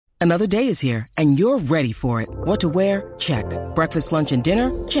Another day is here, and you're ready for it. What to wear? Check. Breakfast, lunch, and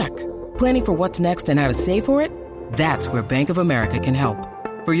dinner? Check. Planning for what's next and how to save for it? That's where Bank of America can help.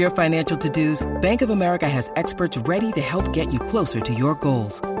 For your financial to-dos, Bank of America has experts ready to help get you closer to your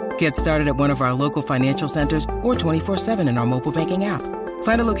goals. Get started at one of our local financial centers or 24/7 in our mobile banking app.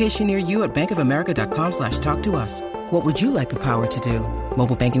 Find a location near you at bankofamerica.com/talktous. What would you like the power to do?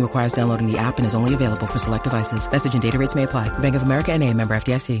 Mobile banking requires downloading the app and is only available for select devices. Message and data rates may apply. Bank of America N.A., member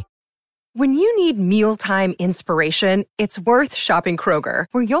FDIC. When you need mealtime inspiration, it's worth shopping Kroger,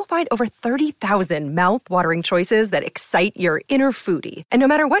 where you'll find over 30,000 mouth-watering choices that excite your inner foodie. And no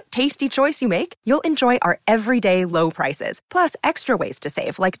matter what tasty choice you make, you'll enjoy our everyday low prices, plus extra ways to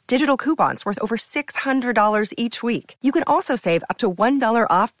save, like digital coupons worth over $600 each week. You can also save up to $1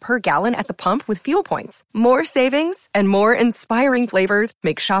 off per gallon at the pump with fuel points. More savings and more inspiring flavors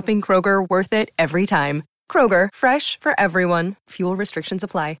make shopping Kroger worth it every time. Kroger, fresh for everyone. Fuel restrictions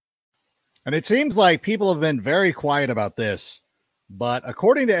apply. And it seems like people have been very quiet about this, but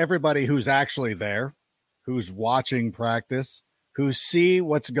according to everybody who's actually there, who's watching practice, who see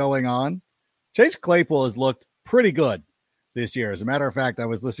what's going on, Chase Claypool has looked pretty good this year. As a matter of fact, I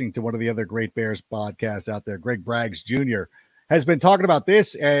was listening to one of the other great Bears podcasts out there. Greg Braggs Jr. has been talking about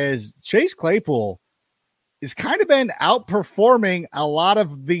this as Chase Claypool has kind of been outperforming a lot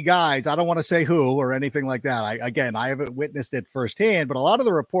of the guys. I don't want to say who or anything like that. I haven't witnessed it firsthand, but a lot of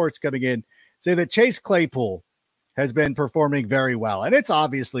the reports coming in say that Chase Claypool has been performing very well. And it's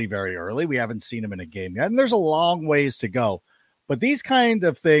obviously very early. We haven't seen him in a game yet, and there's a long ways to go. But these kind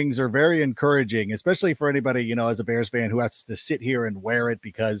of things are very encouraging, especially for anybody, as a Bears fan who has to sit here and wear it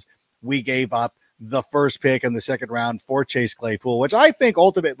because we gave up the first pick in the second round for Chase Claypool, which I think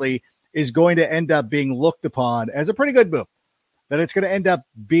ultimately is going to end up being looked upon as a pretty good move, that it's going to end up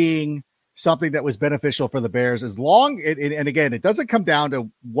being something that was beneficial for the Bears as long, and again, it doesn't come down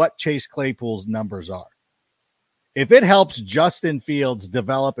to what Chase Claypool's numbers are. If it helps Justin Fields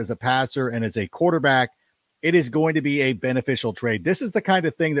develop as a passer and as a quarterback, it is going to be a beneficial trade. This is the kind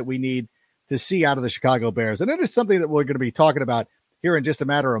of thing that we need to see out of the Chicago Bears. And it is something that we're going to be talking about here in just a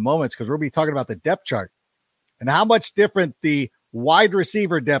matter of moments, because we'll be talking about the depth chart and how much different the wide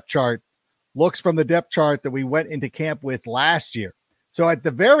receiver depth chart looks from the depth chart that we went into camp with last year. So at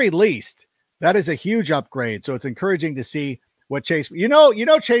the very least, that is a huge upgrade. So it's encouraging to see what Chase,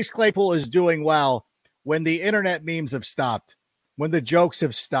 Chase Claypool is doing well when the internet memes have stopped, when the jokes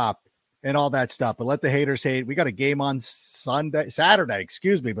have stopped and all that stuff. But let the haters hate. We got a game on Saturday,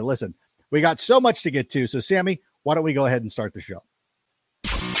 but listen, we got so much to get to. So Sammy, why don't we go ahead and start the show?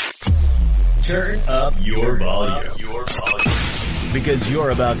 Turn up your volume. Because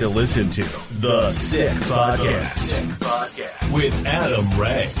you're about to listen to The Sick Podcast with Adam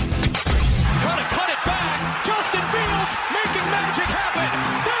Ray. Trying to cut it back. Justin Fields making magic happen.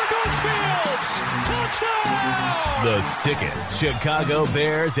 There goes Fields. Touchdown. The sickest Chicago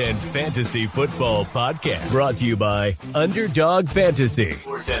Bears and fantasy football podcast. Brought to you by Underdog Fantasy.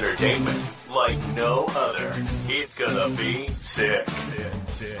 For entertainment like no other. It's gonna be sick.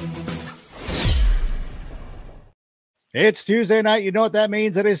 It's Tuesday night. You know what that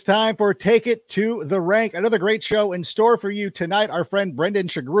means. It is time for Take It to the Rank. Another great show in store for you tonight. Our friend Brendan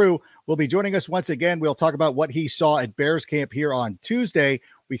Shagru will be joining us once again. We'll talk about what he saw at Bears camp here on Tuesday.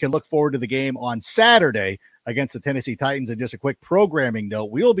 We can look forward to the game on Saturday against the Tennessee Titans. And just a quick programming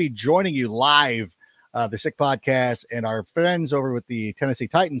note, we will be joining you live, the Sick Podcast, and our friends over with the Tennessee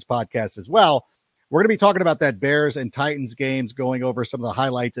Titans podcast as well. We're going to be talking about that Bears and Titans games, going over some of the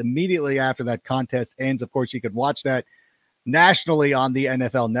highlights immediately after that contest ends. Of course, you can watch that nationally on the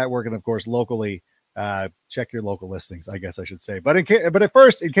NFL Network, and of course locally. Check your local listings, I guess I should say. But at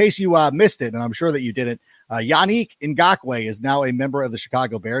first, in case you missed it, and I'm sure that you didn't, Yannick Ngakoue is now a member of the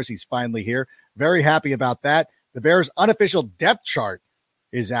Chicago Bears. He's finally here. Very happy about that. The Bears' unofficial depth chart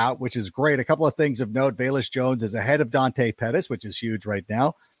is out, which is great. A couple of things of note: Velus Jones is ahead of Dante Pettis, which is huge right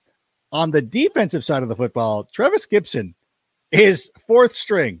now. On the defensive side of the football, Travis Gibson is fourth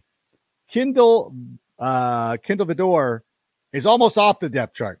string. Kindle Vidor is almost off the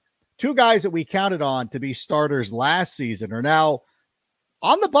depth chart. Two guys that we counted on to be starters last season are now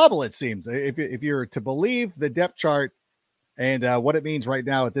on the bubble, it seems. If you're to believe the depth chart and what it means right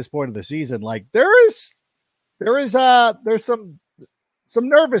now at this point of the season, like there's some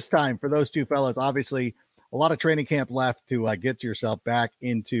nervous time for those two fellas. Obviously, a lot of training camp left to get yourself back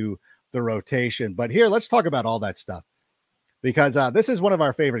into the rotation. But here, let's talk about all that stuff, because this is one of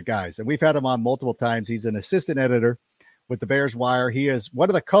our favorite guys, and we've had him on multiple times. He's an assistant editor with the Bears Wire. He is one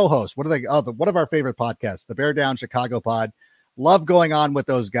of the co-hosts, one of our favorite podcasts, the Bear Down Chicago Pod. Love going on with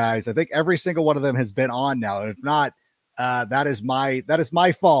those guys. I think every single one of them has been on now. If not, That is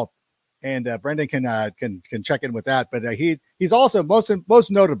my fault. And Brendan can check in with that. But he's also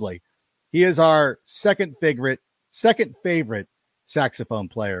most notably, he is our second favorite saxophone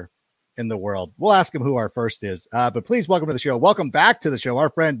player in the world. We'll ask him who our first is. But please welcome to the show. Welcome back to the show, our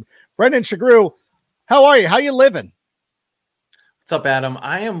friend Brendan Shagrew. How are you? How you living? What's up, Adam?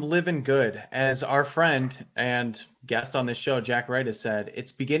 I am living good. As our friend and guest on this show, Jack Wright, has said,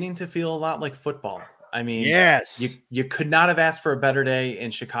 it's beginning to feel a lot like football. I mean, yes, you could not have asked for a better day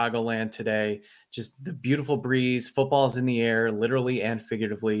in Chicagoland today. Just the beautiful breeze, football's in the air, literally and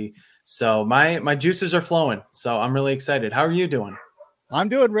figuratively. So my juices are flowing. So I'm really excited. How are you doing? I'm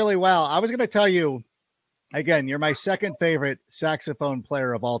doing really well. I was going to tell you, again, you're my second favorite saxophone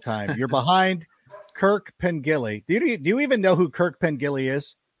player of all time. You're behind Kirk Pengilly. Do you even know who Kirk Pengilly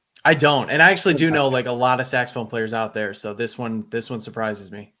is? I don't. And I actually do know like a lot of saxophone players out there. So this one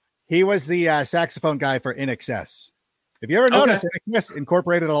surprises me. He was the saxophone guy for In Excess. If you ever noticed, In Excess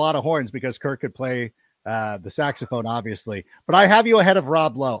incorporated a lot of horns because Kirk could play the saxophone, obviously. But I have you ahead of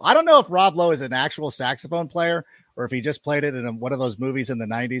Rob Lowe. I don't know if Rob Lowe is an actual saxophone player or if he just played it in one of those movies in the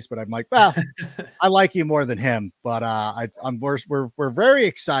 90s. But I'm like, well, I like you more than him. But we're very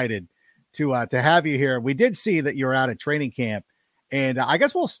excited to have you here. We did see that you're out at training camp, and I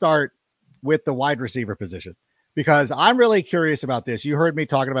guess we'll start with the wide receiver position, because I'm really curious about this. You heard me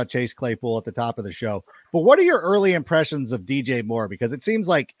talking about Chase Claypool at the top of the show, but what are your early impressions of DJ Moore? Because it seems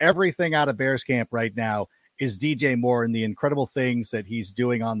like everything out of Bears camp right now is DJ Moore and the incredible things that he's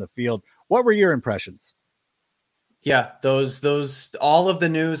doing on the field. What were your impressions? Yeah, those all of the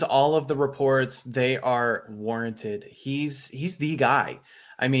news, all of the reports, they are warranted. He's the guy.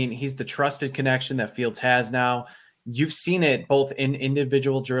 I mean, he's the trusted connection that Fields has now. You've seen it both in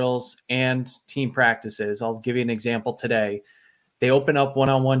individual drills and team practices. I'll give you an example today. They open up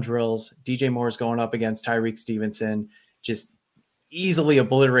one-on-one drills. DJ Moore is going up against Tyreek Stevenson, just easily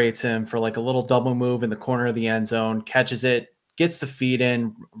obliterates him for like a little double move in the corner of the end zone, catches it, gets the feed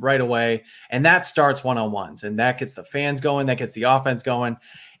in right away. And that starts one-on-ones, and that gets the fans going, that gets the offense going.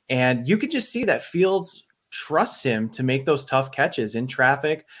 And you could just see that Fields trusts him to make those tough catches in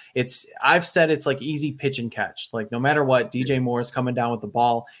traffic. I've said it's like easy pitch and catch. Like no matter what, DJ Moore is coming down with the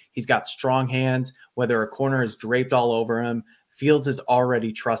ball. He's got strong hands, whether a corner is draped all over him. Fields is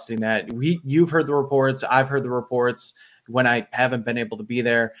already trusting that. You've heard the reports. I've heard the reports when I haven't been able to be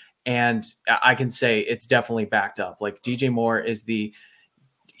there. And I can say it's definitely backed up. Like DJ Moore is the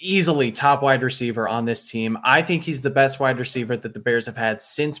easily top wide receiver on this team. I think he's the best wide receiver that the Bears have had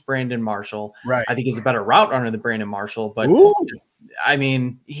since Brandon Marshall. Right. I think he's a better route runner than Brandon Marshall, but I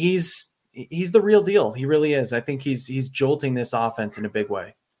mean, he's the real deal. He really is. I think he's jolting this offense in a big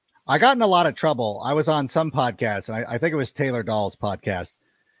way. I got in a lot of trouble. I was on some podcast, and I think it was Taylor Dahl's podcast,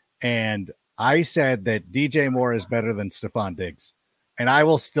 and I said that DJ Moore is better than Stephon Diggs, and I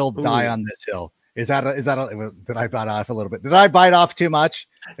will still die on this hill. Did I bite off a little bit? Did I bite off too much?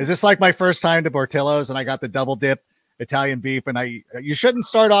 Is this like my first time to Portillo's and I got the double dip Italian beef and you shouldn't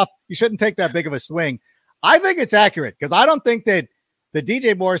take that big of a swing. I think it's accurate because I don't think that the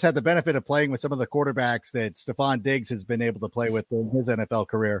DJ Moore's had the benefit of playing with some of the quarterbacks that Stephon Diggs has been able to play with in his NFL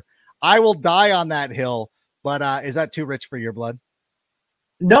career. I will die on that hill, but is that too rich for your blood?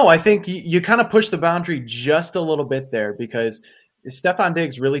 No, I think you kind of push the boundary just a little bit there because Stephon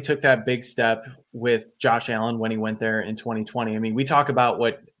Diggs really took that big step with Josh Allen when he went there in 2020. I mean, we talk about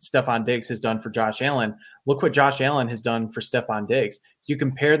what Stephon Diggs has done for Josh Allen. Look what Josh Allen has done for Stephon Diggs. You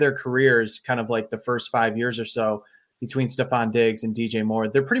compare their careers kind of like the first 5 years or so between Stephon Diggs and DJ Moore.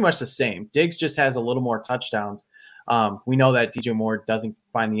 They're pretty much the same. Diggs just has a little more touchdowns. We know that DJ Moore doesn't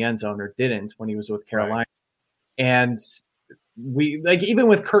find the end zone or didn't when he was with Carolina. Right. And we like even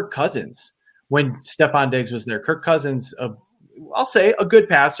with Kirk Cousins, when Stephon Diggs was there, Kirk Cousins, I'll say a good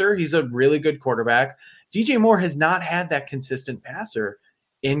passer. He's a really good quarterback. DJ Moore has not had that consistent passer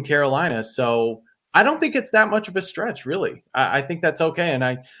in Carolina. So I don't think it's that much of a stretch, really. I think that's okay. And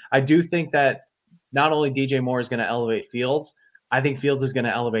I do think that not only DJ Moore is going to elevate Fields, I think Fields is going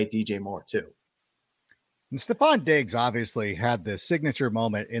to elevate DJ Moore too. And Stephon Diggs obviously had the signature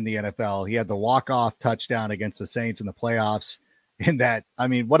moment in the NFL. He had the walk-off touchdown against the Saints in the playoffs. In that, I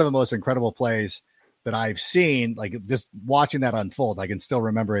mean, one of the most incredible plays that I've seen, like just watching that unfold. I can still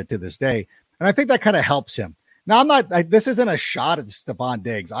remember it to this day. And I think that kind of helps him. Now, this isn't a shot at Stephon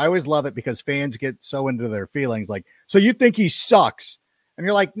Diggs. I always love it because fans get so into their feelings. Like, so you think he sucks? And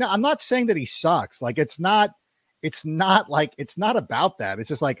you're like, no, I'm not saying that he sucks. Like, it's not about that. It's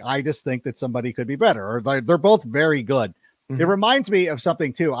just like, I just think that somebody could be better, or they're both very good. Mm-hmm. It reminds me of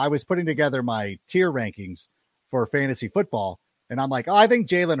something too. I was putting together my tier rankings for fantasy football. And I'm like, I think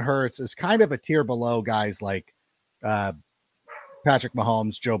Jalen Hurts is kind of a tier below guys like Patrick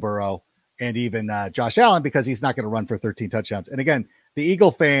Mahomes, Joe Burrow, and even Josh Allen, because he's not going to run for 13 touchdowns. And again, the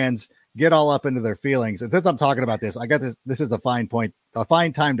Eagle fans get all up into their feelings. And since I'm talking about this, I got this. This is a fine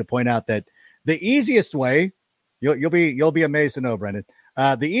time to point out that the easiest way, you'll be amazed to know, Brendan,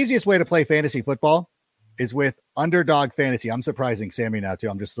 the easiest way to play fantasy football is with Underdog Fantasy. I'm surprising Sammy now too.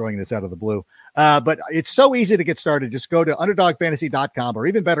 I'm just throwing this out of the blue. But it's so easy to get started. Just go to underdogfantasy.com, or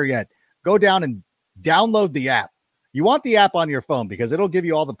even better yet, go down and download the app. You want the app on your phone because it'll give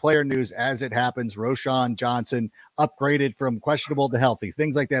you all the player news as it happens. Roschon Johnson upgraded from questionable to healthy,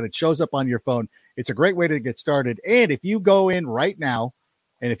 things like that. It shows up on your phone. It's a great way to get started. And if you go in right now,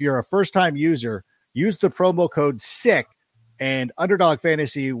 and if you're a first-time user, use the promo code SICK, and Underdog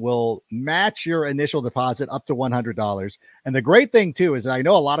Fantasy will match your initial deposit up to $100. And the great thing, too, is I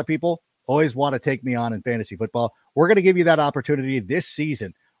know a lot of people always want to take me on in fantasy football. We're going to give you that opportunity this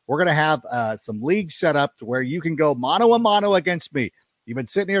season. We're going to have some leagues set up to where you can go mano a mano against me. You've been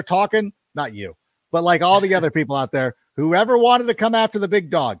sitting here talking, not you, but like all the other people out there, whoever wanted to come after the big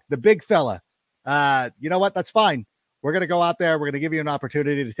dog, the big fella, you know what? That's fine. We're going to go out there. We're going to give you an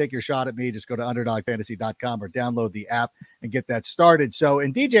opportunity to take your shot at me. Just go to underdogfantasy.com or download the app and get that started. So,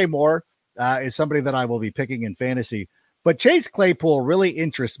 and DJ Moore is somebody that I will be picking in fantasy. But Chase Claypool really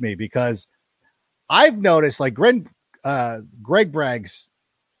interests me because I've noticed, like Greg Braggs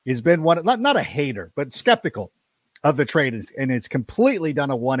has been one, not a hater, but skeptical of the trade, and it's completely done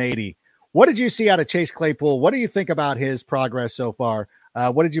a 180. What did you see out of Chase Claypool? What do you think about his progress so far?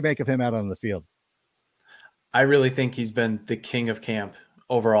 What did you make of him out on the field? I really think he's been the king of camp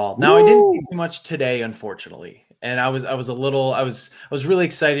overall. Now, I didn't see too much today, unfortunately. And I was really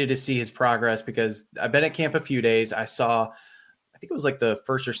excited to see his progress because I've been at camp a few days. I think it was like the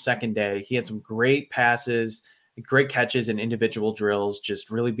first or second day. He had some great passes, great catches and individual drills, just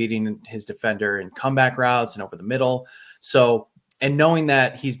really beating his defender in comeback routes and over the middle. So, and knowing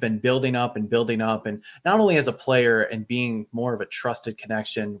that he's been building up and not only as a player and being more of a trusted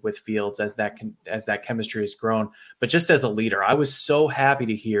connection with Fields as that chemistry has grown, but just as a leader, I was so happy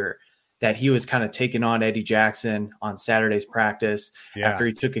to hear that he was kind of taking on Eddie Jackson on Saturday's practice after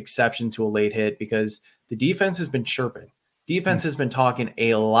he took exception to a late hit, because the defense has been chirping. Defense has been talking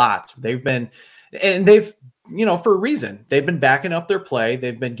a lot. They've, for a reason, they've been backing up their play.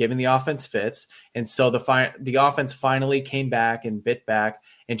 They've been giving the offense fits. And so the offense finally came back and bit back.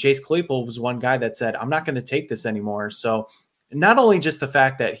 And Chase Claypool was one guy that said, I'm not going to take this anymore. So not only just the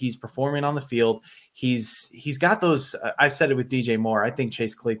fact that he's performing on the field, he's got those, I said it with DJ Moore. I think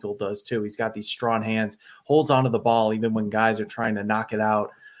Chase Claypool does too. He's got these strong hands, holds onto the ball, even when guys are trying to knock it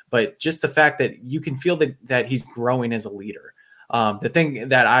out. But just the fact that you can feel that he's growing as a leader. My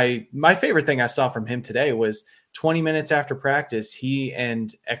favorite thing I saw from him today was 20 minutes after practice, he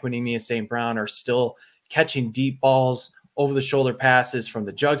and Equinemius St. Brown are still catching deep balls, over the shoulder passes from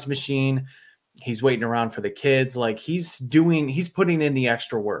the jugs machine. He's waiting around for the kids. Like he's putting in the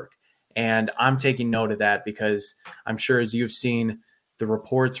extra work. And I'm taking note of that because I'm sure, as you've seen the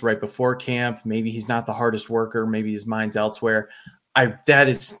reports right before camp, maybe he's not the hardest worker. Maybe his mind's elsewhere. I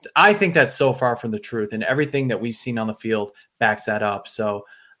think that's so far from the truth, and everything that we've seen on the field backs that up. So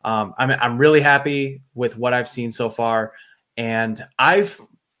I'm really happy with what I've seen so far. And I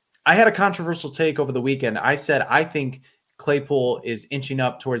had a controversial take over the weekend. I said, I think Claypool is inching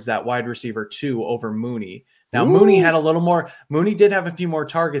up towards that wide receiver 2 over Mooney. Now, Mooney had a little more. Mooney did have a few more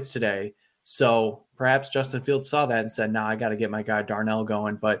targets today. So perhaps Justin Fields saw that and said, I got to get my guy Darnell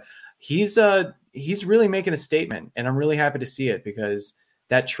going. But he's really making a statement, and I'm really happy to see it because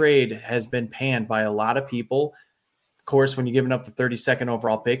that trade has been panned by a lot of people. Of course, when you're giving up the 32nd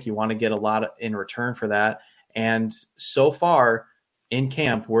overall pick, you want to get a lot in return for that. And so far in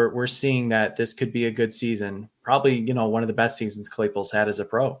camp, we're seeing that this could be a good season. Probably, one of the best seasons Claypool's had as a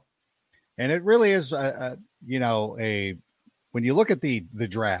pro. And it really is, when you look at the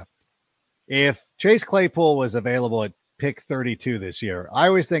draft, if Chase Claypool was available at pick 32 this year, I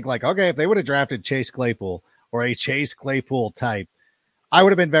always think like, okay, if they would have drafted Chase Claypool or a Chase Claypool type, I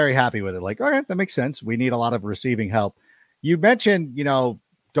would have been very happy with it. Like, okay, that makes sense. We need a lot of receiving help. You mentioned,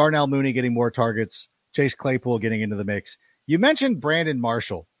 Darnell Mooney getting more targets, Chase Claypool getting into the mix. You mentioned Brandon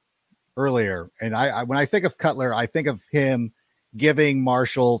Marshall earlier. And when I think of Cutler, I think of him giving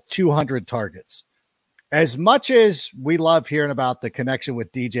Marshall 200 targets. As much as we love hearing about the connection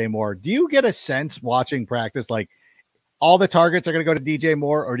with DJ Moore, do you get a sense watching practice, like all the targets are going to go to DJ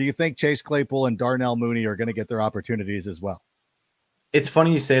Moore, or do you think Chase Claypool and Darnell Mooney are going to get their opportunities as well? It's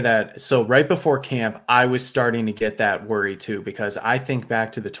funny you say that. So right before camp, I was starting to get that worry too, because I think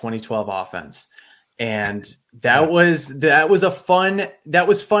back to the 2012 offense, And that was fun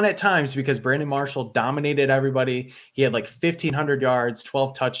at times because Brandon Marshall dominated everybody. He had like 1,500 yards,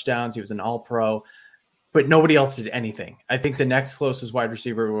 12 touchdowns. He was an all-pro, but nobody else did anything. I think the next closest wide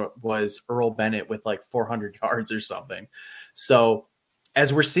receiver was Earl Bennett with like 400 yards or something. So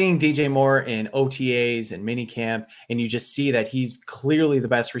as we're seeing DJ Moore in OTAs and minicamp, and you just see that he's clearly the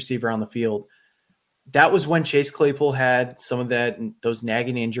best receiver on the field, that was when Chase Claypool had some of those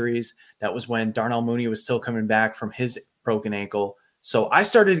nagging injuries. That was when Darnell Mooney was still coming back from his broken ankle. So I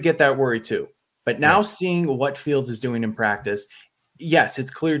started to get that worry too. But now seeing what Fields is doing in practice, yes,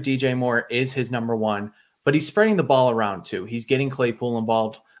 it's clear DJ Moore is his number one, but he's spreading the ball around too. He's getting Claypool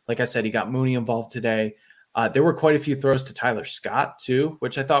involved. Like I said, he got Mooney involved today. There were quite a few throws to Tyler Scott too,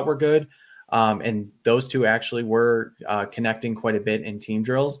 which I thought were good. And those two actually were connecting quite a bit in team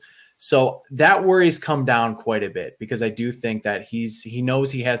drills. So that worry's come down quite a bit because I do think that he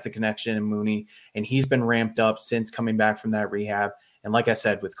knows he has the connection in Mooney, and he's been ramped up since coming back from that rehab. And like I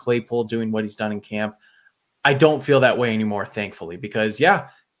said, with Claypool doing what he's done in camp, I don't feel that way anymore, thankfully, because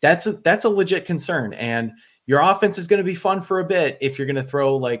that's a legit concern. And your offense is going to be fun for a bit if you're going to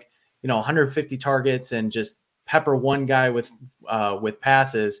throw 150 targets and just pepper one guy with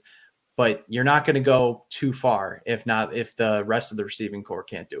passes, but you're not going to go too far if the rest of the receiving core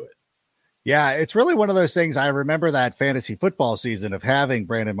can't do it. Yeah, it's really one of those things. I remember that fantasy football season of having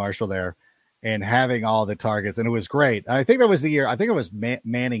Brandon Marshall there and having all the targets, and it was great. I think that was the year. I think it was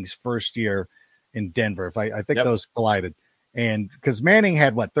Manning's first year in Denver. I think those collided, and because Manning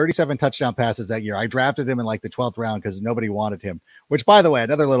had 37 touchdown passes that year. I drafted him in like the 12th round because nobody wanted him. Which, by the way,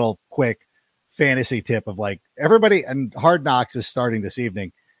 another little quick fantasy tip of everybody, and Hard Knocks is starting this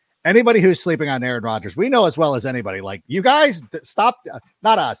evening. Anybody who's sleeping on Aaron Rodgers, we know as well as anybody, you guys stop,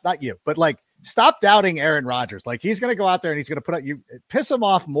 not us, not you, but stop doubting Aaron Rodgers. He's going to go out there and he's going to put up, you piss him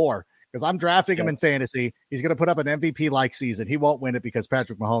off more because I'm drafting him in fantasy. He's going to put up an MVP-like season. He won't win it because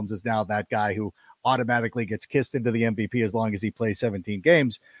Patrick Mahomes is now that guy who automatically gets kissed into the MVP as long as he plays 17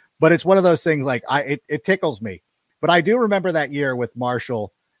 games. But it's one of those things it tickles me. But I do remember that year with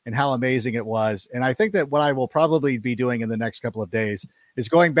Marshall and how amazing it was. And I think that what I will probably be doing in the next couple of days is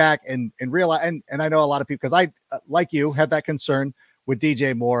going back and realize, and I know a lot of people, because I, like you, had that concern with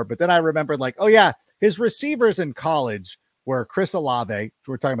DJ Moore, but then I remembered his receivers in college were Chris Olave.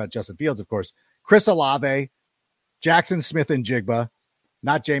 We're talking about Justin Fields, of course. Chris Olave, Jackson Smith and Jigba,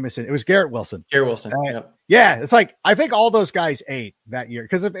 not Jameson. It was Garrett Wilson. Yeah. It's I think all those guys ate that year.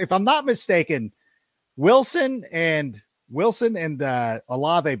 Because if I'm not mistaken, Wilson and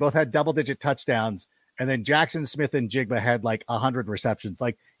Olave both had double-digit touchdowns, and then Jackson Smith and Jigba had 100 receptions.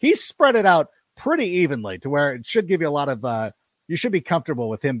 He spread it out pretty evenly to where it should give you a lot of you should be comfortable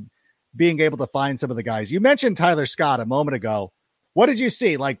with him being able to find some of the guys. You mentioned Tyler Scott a moment ago. What did you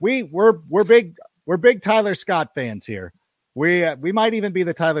see? We're big Tyler Scott fans here. We might even be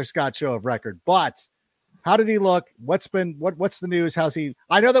the Tyler Scott show of record. But how did he look? What's the news? How's he?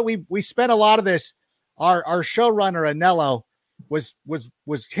 I know that we spent a lot of this. Our showrunner Anello was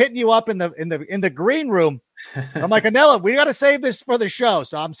hitting you up in the green room. I'm like, Anello, we got to save this for the show.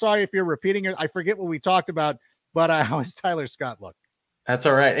 So I'm sorry if you're repeating it. I forget what we talked about, but how does Tyler Scott look? That's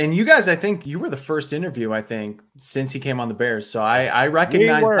all right. And you guys, I think you were the first interview, since he came on the Bears. So I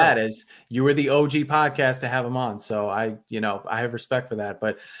recognize that as you were the OG podcast to have him on. So I have respect for that.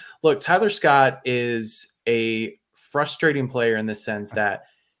 But look, Tyler Scott is a frustrating player in the sense that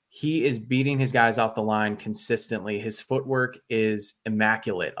he is beating his guys off the line consistently. His footwork is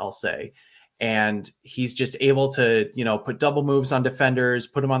immaculate, I'll say. And he's just able to, put double moves on defenders,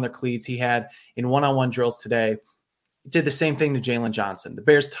 put them on their cleats. He had in one-on-one drills today, did the same thing to Jalen Johnson, the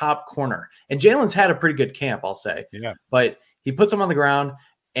Bears' top corner. And Jalen's had a pretty good camp, I'll say. Yeah. But he puts him on the ground,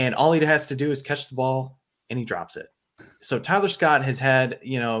 and all he has to do is catch the ball, and he drops it. So Tyler Scott has had,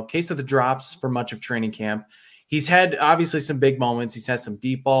 case of the drops for much of training camp. He's had obviously some big moments. He's had some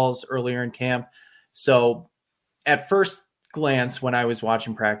deep balls earlier in camp. So at first glance, when I was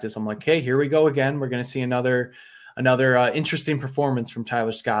watching practice, I'm like, hey, here we go again. We're going to see another interesting performance from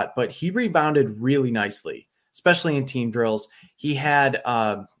Tyler Scott. But he rebounded really nicely, especially in team drills. He had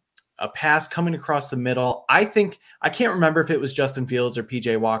a pass coming across the middle. I can't remember if it was Justin Fields or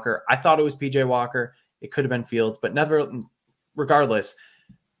PJ Walker. I thought it was PJ Walker. It could have been Fields, but regardless,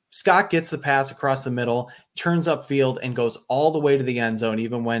 Scott gets the pass across the middle, turns upfield, and goes all the way to the end zone,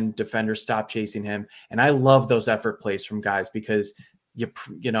 even when defenders stop chasing him. And I love those effort plays from guys because you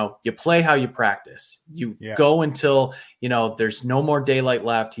play how you practice. You go until, there's no more daylight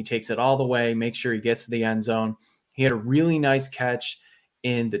left. He takes it all the way, makes sure he gets to the end zone. He had a really nice catch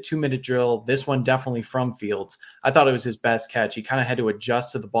in the 2-minute drill. This one definitely from Fields. I thought it was his best catch. He kind of had to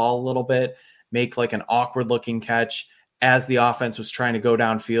adjust to the ball a little bit. make like an awkward looking catch as the offense was trying to go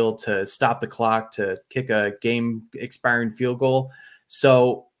downfield to stop the clock, to kick a game expiring field goal.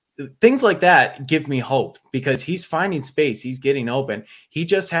 So things like that give me hope because he's finding space. He's getting open. He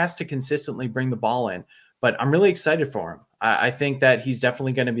just has to consistently bring the ball in. But I'm really excited for him. I think that he's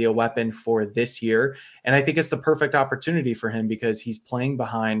definitely going to be a weapon for this year. And I think it's the perfect opportunity for him because he's playing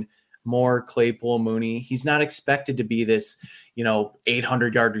behind more Claypool, Mooney. He's not expected to be this,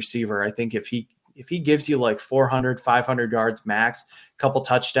 800-yard receiver. I think if he gives you like 400, 500 yards max, a couple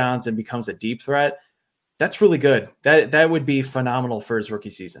touchdowns, and becomes a deep threat, that's really good. That would be phenomenal for his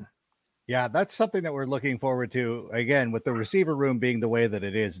rookie season. Yeah, that's something that we're looking forward to. Again, with the receiver room being the way that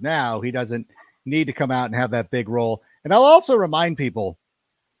it is now, he doesn't need to come out and have that big role. And I'll also remind people,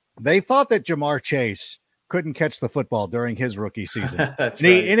 they thought that Jamar Chase couldn't catch the football during his rookie season. That's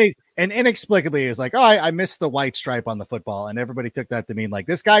right. And inexplicably is like, I missed the white stripe on the football. And everybody took that to mean like,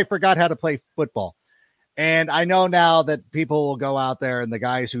 this guy forgot how to play football. And I know now that people will go out there and the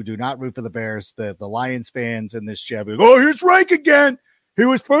guys who do not root for the Bears, the Lions fans in this chat, oh, here's Rank again. He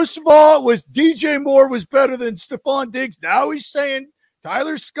was, first of all, it was DJ Moore was better than Stephon Diggs. Now he's saying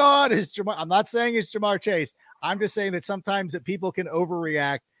Tyler Scott is Jamar. I'm not saying it's Jamar Chase. I'm just saying that sometimes that people can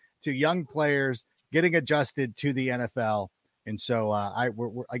overreact to young players getting adjusted to the NFL. And so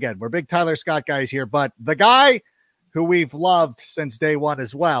we're big Tyler Scott guys here, but the guy who we've loved since day one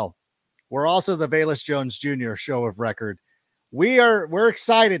as well, we're also the Velus Jones Jr. show of record. We're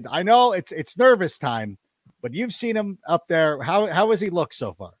excited. I know it's nervous time, but you've seen him up there. How has he looked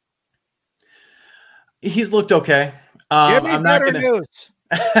so far? He's looked okay. Give me better news.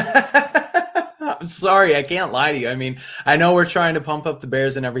 I'm sorry, I can't lie to you. I mean, I know we're trying to pump up the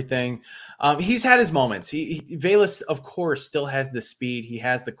Bears and everything. He's had his moments. Velus, of course, still has the speed. He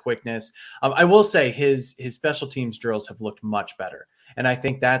has the quickness. I will say his special teams drills have looked much better. And I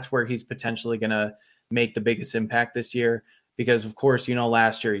think that's where he's potentially going to make the biggest impact this year. Because, of course,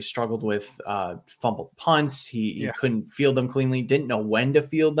 last year he struggled with fumbled punts. He couldn't field them cleanly, didn't know when to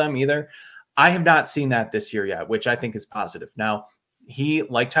field them either. I have not seen that this year yet, which I think is positive. Now, he,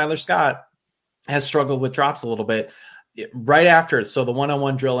 like Tyler Scott, has struggled with drops a little bit right after. So the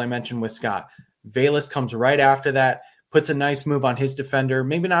one-on-one drill I mentioned with Scott, Velus comes right after that, puts a nice move on his defender,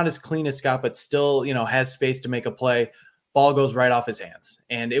 maybe not as clean as Scott, but still, has space to make a play. Ball goes right off his hands.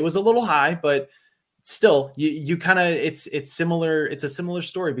 And it was a little high, but still, you kind of, it's similar. It's a similar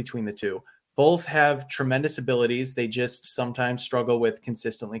story between the two. Both have tremendous abilities. They just sometimes struggle with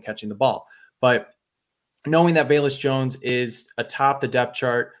consistently catching the ball. But knowing that Velus Jones is atop the depth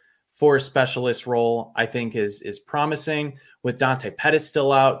chart for a specialist role, I think is promising. With Dante Pettis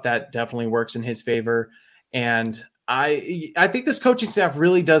still out, that definitely works in his favor. And I think this coaching staff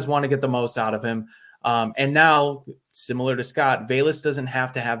really does want to get the most out of him. And now, similar to Scott, Velus doesn't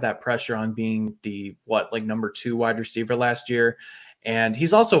have to have that pressure on being the number 2 wide receiver last year. And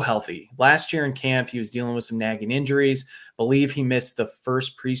he's also healthy. Last year in camp, he was dealing with some nagging injuries. Believe he missed the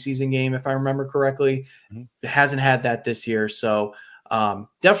first preseason game, if I remember correctly. Mm-hmm. Hasn't had that this year. So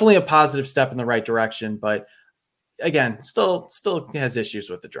definitely a positive step in the right direction. But again, still has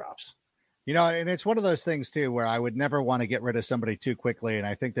issues with the drops. And it's one of those things too, where I would never want to get rid of somebody too quickly. And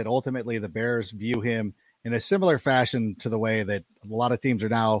I think that ultimately the Bears view him in a similar fashion to the way that a lot of teams are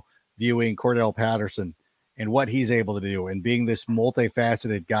now viewing Cordell Patterson and what he's able to do and being this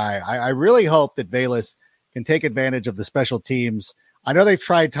multifaceted guy. I really hope that Velus can take advantage of the special teams. I know they've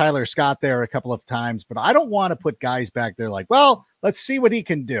tried Tyler Scott there a couple of times, but I don't want to put guys back there like, well, let's see what he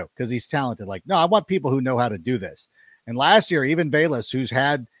can do because he's talented. Like, no, I want people who know how to do this. And last year, even Velus, who's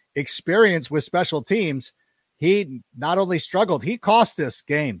had experience with special teams, he not only struggled, he cost us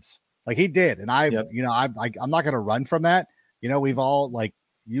games. Like he did. And I'm not going to run from that. We've all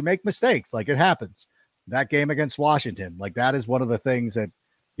you make mistakes, like it happens. That game against Washington, that is one of the things that,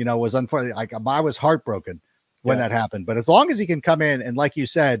 was unfortunate. I was heartbroken when that happened. But as long as he can come in and, like you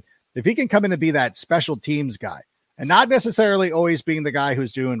said, if he can come in and be that special teams guy and not necessarily always being the guy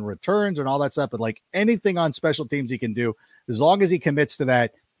who's doing returns and all that stuff, but anything on special teams he can do, as long as he commits to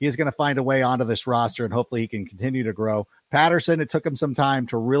that, he is going to find a way onto this roster and hopefully he can continue to grow. Patterson, it took him some time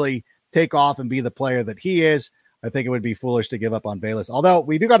to really take off and be the player that he is. I think it would be foolish to give up on Velus. Although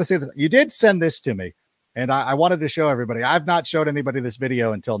we do got to say this, you did send this to me. And I wanted to show everybody. I've not showed anybody this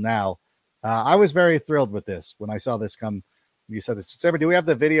video until now. I was very thrilled with this when I saw this come. You said this. Sarah, do we have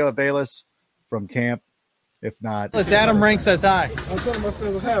the video of Velus from camp? If not, Adam Rank says hi. I'm telling him I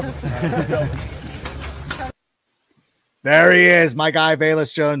said what's happening. There he is, my guy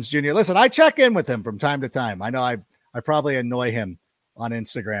Velus Jones Jr. Listen, I check in with him from time to time. I know I probably annoy him on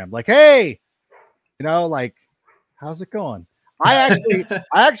Instagram. Like, hey, how's it going? I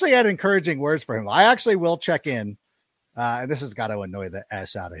actually had encouraging words for him. I actually will check in, and this has got to annoy the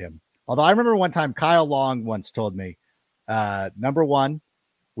S out of him. Although I remember one time Kyle Long once told me, number one,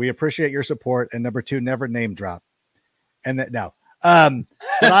 we appreciate your support, and number two, never name drop. And that no.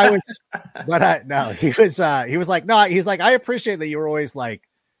 He was like, no, he's like, I appreciate that you were always like,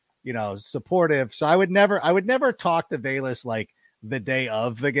 supportive. So I would never talk to Velus like the day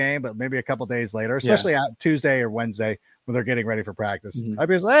of the game, but maybe a couple days later, especially out Tuesday or Wednesday when they're getting ready for practice. I'd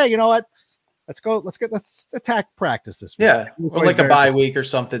be like, hey, you know what? Let's attack practice this week. Yeah. Or like a bye week or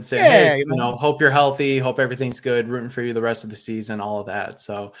something. Say, hey, hope you're healthy. Hope everything's good. Rooting for you the rest of the season, all of that.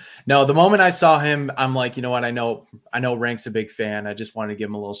 So no, the moment I saw him, I'm like, you know what? I know Rank's a big fan. I just wanted to give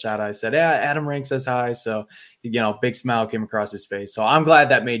him a little shout out. I said, yeah, Adam Rank says hi. So, big smile came across his face. So I'm glad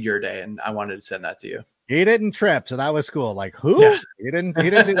that made your day. And I wanted to send that to you. He didn't trip. So that was cool. Like who? Yeah. He didn't do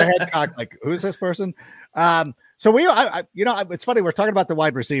the head cock. Like who's this person? So it's funny. We're talking about the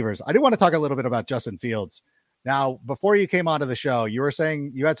wide receivers. I do want to talk a little bit about Justin Fields. Now, before you came onto the show, you were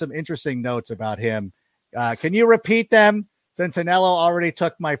saying you had some interesting notes about him. Can you repeat them? Since Anello already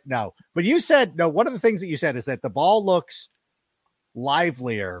took no, but you said, no, one of the things that you said is that the ball looks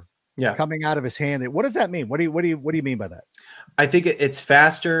livelier coming out of his hand. What does that mean? What do you mean by that? I think it's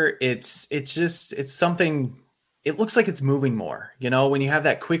faster. It's something. It looks like it's moving more, when you have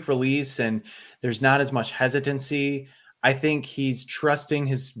that quick release and there's not as much hesitancy. I think he's trusting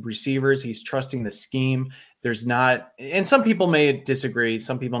his receivers. He's trusting the scheme. There's not, and some people may disagree.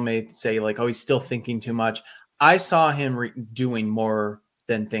 Some people may say like, oh, he's still thinking too much. I saw him doing more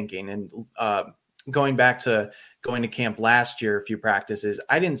than thinking. And going to camp last year, a few practices,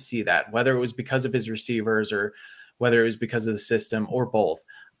 I didn't see that, whether it was because of his receivers or whether it was because of the system or both.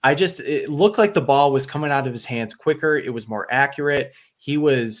 It looked like the ball was coming out of his hands quicker. It was more accurate. He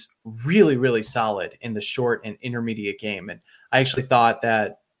was really, really solid in the short and intermediate game. And I actually thought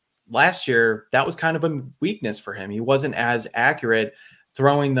that last year, that was kind of a weakness for him. He wasn't as accurate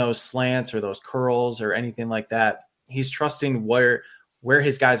throwing those slants or those curls or anything like that. He's trusting where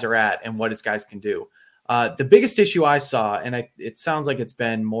his guys are at and what his guys can do. The biggest issue I saw, and it sounds like it's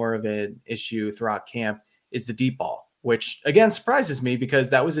been more of an issue throughout camp, is the deep ball, which again surprises me because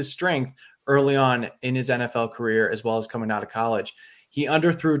that was his strength early on in his NFL career, as well as coming out of college. He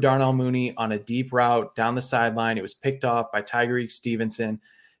underthrew Darnell Mooney on a deep route down the sideline. It was picked off by Tyreek Stevenson.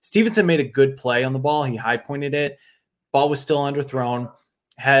 Stevenson made a good play on the ball. He high pointed it. Ball was still underthrown.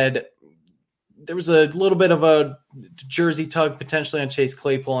 There was a little bit of a jersey tug potentially on Chase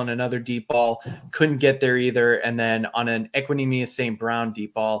Claypool on another deep ball. Couldn't get there either. And then on an Equanimeous St. Brown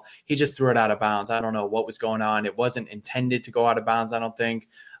deep ball, he just threw it out of bounds. I don't know what was going on. It wasn't intended to go out of bounds, I don't think.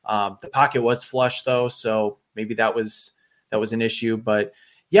 The pocket was flush, though, so maybe that was an issue. But,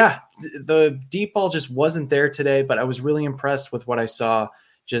 yeah, the deep ball just wasn't there today, but I was really impressed with what I saw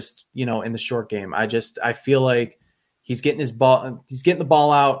just, in the short game. I feel like he's getting the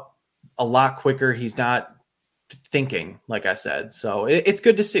ball out a lot quicker. He's not thinking, like I said. So it's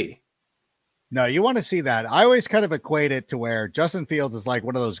good to see. No, you want to see that. I always kind of equate it to where Justin Fields is like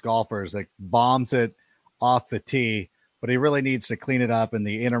one of those golfers that bombs it off the tee, but he really needs to clean it up in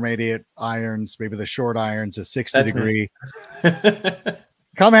the intermediate irons, maybe the short irons, a 60 degree.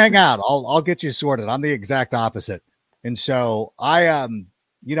 Come hang out. I'll get you sorted. I'm the exact opposite. And so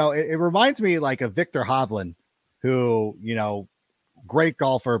it reminds me like of Victor Hovland, who, great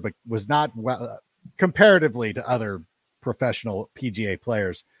golfer, but was not comparatively to other professional PGA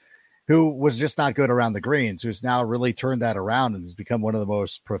players, who was just not good around the greens, who's now really turned that around and has become one of the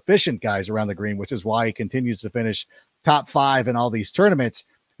most proficient guys around the green, which is why he continues to finish top 5 in all these tournaments.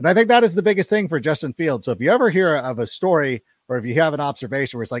 And I think that is the biggest thing for Justin Fields. So if you ever hear of a story or if you have an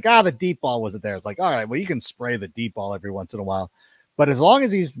observation where it's like, the deep ball wasn't there, it's like, all right, well, you can spray the deep ball every once in a while. But as long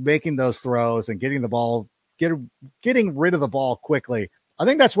as he's making those throws and getting the ball, getting rid of the ball quickly, I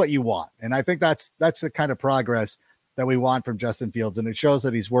think that's what you want. And I think that's the kind of progress that we want from Justin Fields. And it shows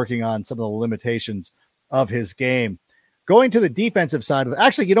that he's working on some of the limitations of his game. Going to the defensive side of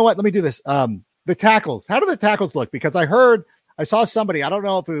actually, you know what? Let me do this. The tackles. How do the tackles look? Because I saw somebody, I don't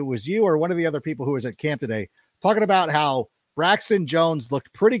know if it was you or one of the other people who was at camp today, talking about how Braxton Jones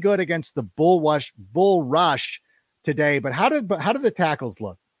looked pretty good against the bull rush today. But how did the tackles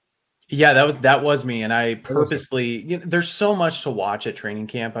look? Yeah, that was me. And I purposely, there's so much to watch at training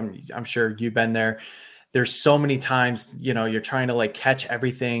camp. I'm sure you've been there. There's so many times, you're trying to like catch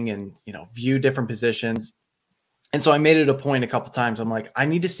everything and, view different positions. And so I made it a point a couple times. I'm like, I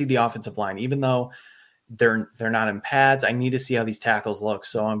need to see the offensive line, even though they're not in pads. I need to see how these tackles look.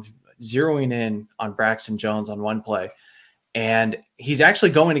 So I'm zeroing in on Braxton Jones on one play, and he's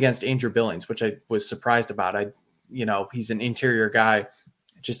actually going against Andrew Billings, which I was surprised about. he's an interior guy,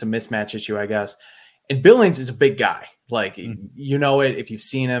 just a mismatch issue, I guess. And Billings is a big guy. Like, you know it, if you've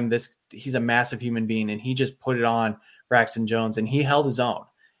seen him, he's a massive human being, and he just put it on Braxton Jones, and he held his own.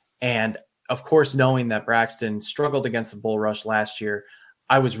 And of course, knowing that Braxton struggled against the bull rush last year,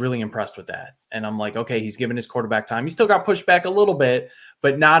 I was really impressed with that. And I'm like, okay, he's given his quarterback time. He still got pushed back a little bit,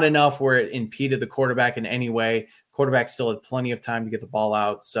 but not enough where it impeded the quarterback in any way. Quarterback still had plenty of time to get the ball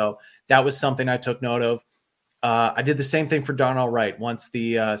out. So that was something I took note of. I did the same thing for Darnell Wright. Once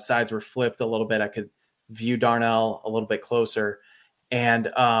the sides were flipped a little bit, I could view Darnell a little bit closer.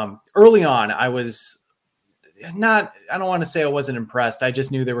 And early on, I don't want to say I wasn't impressed. I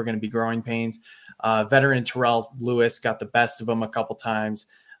just knew there were going to be growing pains. Veteran Terrell Lewis got the best of him a couple times.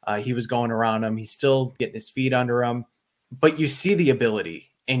 He was going around him. He's still getting his feet under him, but you see the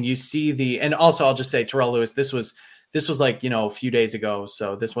ability, and you see and also I'll just say Terrell Lewis, this was like, a few days ago.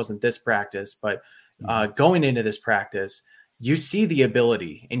 So this wasn't this practice, but going into this practice, you see the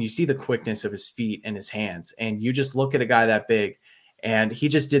ability and you see the quickness of his feet and his hands. And you just look at a guy that big, and he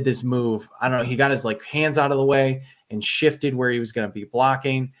just did this move. I don't know. He got his hands out of the way and shifted where he was going to be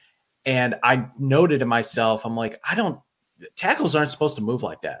blocking. And I noted to myself, I'm like, tackles aren't supposed to move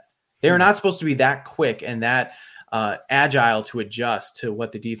like that. They're not supposed to be that quick and that agile to adjust to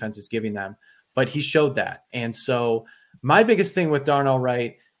what the defense is giving them. But he showed that. And so my biggest thing with Darnell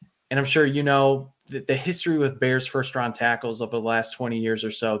Wright, and I'm sure the history with Bears first-round tackles over the last 20 years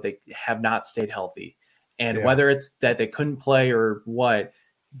or so, they have not stayed healthy. And whether it's that they couldn't play or what,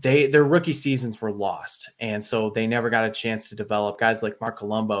 their rookie seasons were lost. And so they never got a chance to develop guys like Mark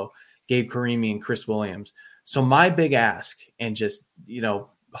Colombo, Gabe Karimi, and Chris Williams. So my big ask, and just,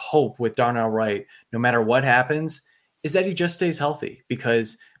 hope with Darnell Wright, no matter what happens, is that he just stays healthy.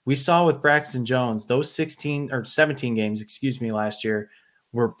 Because we saw with Braxton Jones, those 17 games, last year,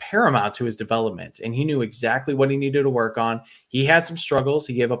 were paramount to his development, and he knew exactly what he needed to work on. He had some struggles.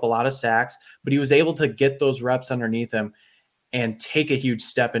 He gave up a lot of sacks, but he was able to get those reps underneath him and take a huge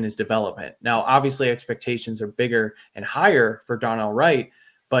step in his development. Now, obviously, expectations are bigger and higher for Darnell Wright,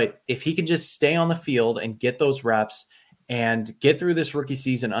 but if he can just stay on the field and get those reps and get through this rookie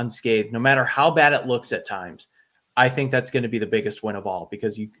season unscathed, no matter how bad it looks at times, I think that's going to be the biggest win of all,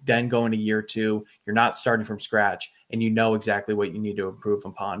 because you then go into year two, you're not starting from scratch, and you know exactly what you need to improve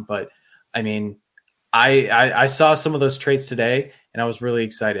upon. But I mean, I saw some of those traits today, and I was really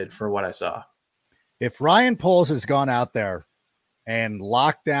excited for what I saw. If Ryan Poles has gone out there and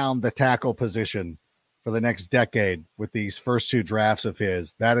locked down the tackle position for the next decade with these first two drafts of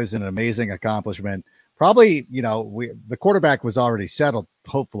his, that is an amazing accomplishment. Probably, the quarterback was already settled,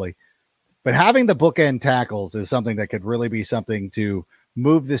 hopefully. But having the bookend tackles is something that could really be something to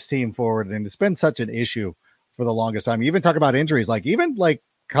move this team forward. And it's been such an issue for the longest time. You even talk about injuries, like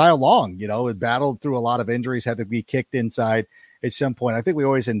Kyle Long, had battled through a lot of injuries, had to be kicked inside at some point. I think we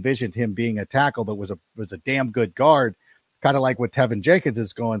always envisioned him being a tackle, but was a damn good guard, kind of like what Tevin Jenkins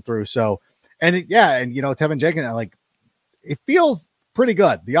is going through. So, Tevin Jenkins, it feels pretty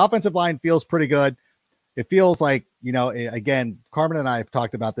good. The offensive line feels pretty good. It feels like, again, Carmen and I have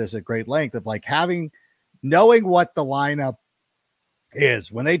talked about this at great length of knowing what the lineup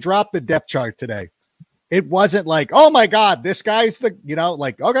is. When they dropped the depth chart today, it wasn't like, oh my God, this guy's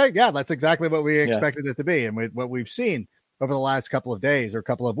okay, yeah, that's exactly what we expected it to be. And what we've seen over the last couple of days or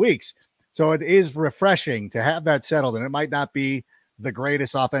couple of weeks. So it is refreshing to have that settled. And it might not be the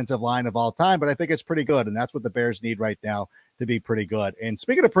greatest offensive line of all time, but I think it's pretty good. And that's what the Bears need right now to be pretty good. And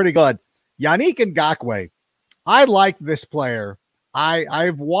speaking of pretty good, Yannick Ngakoue, I like this player.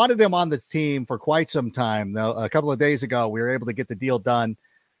 I've wanted him on the team for quite some time. Though a couple of days ago, we were able to get the deal done.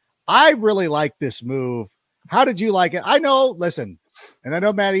 I really like this move. How did you like it? I know Matt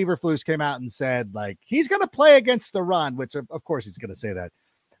Eberflus came out and said, he's going to play against the run, which of course he's going to say that.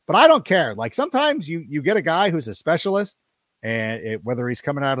 But I don't care. Sometimes you get a guy who's a specialist, and whether he's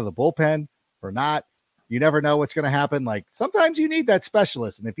coming out of the bullpen or not, you never know what's going to happen. Sometimes you need that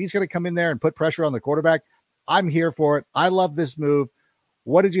specialist. And if he's going to come in there and put pressure on the quarterback, I'm here for it. I love this move.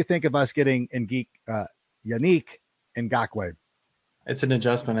 What did you think of us getting Yannick Ngakoue? It's an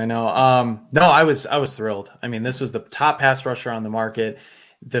adjustment, I know. No, I was thrilled. I mean, this was the top pass rusher on the market.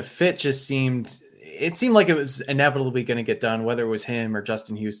 The fit just seemed like it was inevitably going to get done, whether it was him or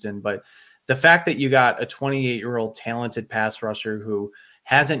Justin Houston. But the fact that you got a 28-year-old talented pass rusher who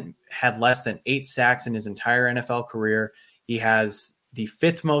hasn't had less than 8 sacks in his entire NFL career. He has the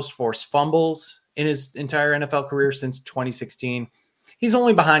 5th most forced fumbles in his entire NFL career since 2016. He's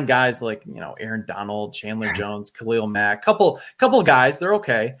only behind guys like, Aaron Donald, Chandler Jones, Khalil Mack, couple of guys. They're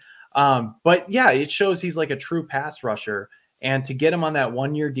okay. But yeah, it shows he's like a true pass rusher. And to get him on that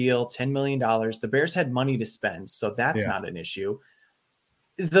 1-year deal, $10 million, the Bears had money to spend. So that's not an issue.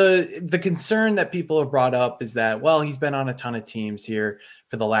 The concern that people have brought up is that, well, he's been on a ton of teams here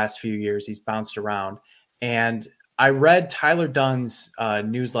for the last few years. He's bounced around. And I read Tyler Dunn's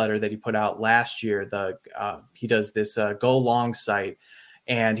newsletter that he put out last year. He does this Go Long site,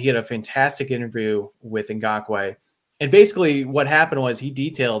 and he had a fantastic interview with Ngakoue. And basically what happened was he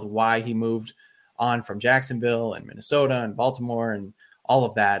detailed why he moved on from Jacksonville and Minnesota and Baltimore and all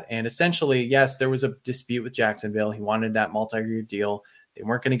of that. And essentially, yes, there was a dispute with Jacksonville. He wanted that multi-year deal. They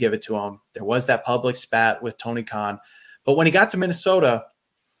weren't going to give it to him. There was that public spat with Tony Khan. But when he got to Minnesota,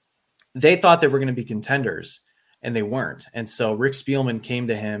 they thought they were going to be contenders, and they weren't. And so Rick Spielman came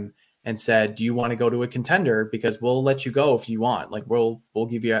to him and said, do you want to go to a contender? Because we'll let you go if you want. Like, we'll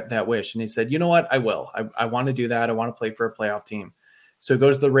give you that wish. And he said, you know what? I will. I want to do that. I want to play for a playoff team. So he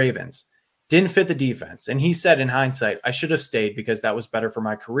goes to the Ravens. Didn't fit the defense. And he said in hindsight, I should have stayed because that was better for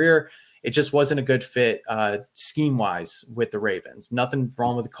my career. It just wasn't a good fit scheme-wise with the Ravens. Nothing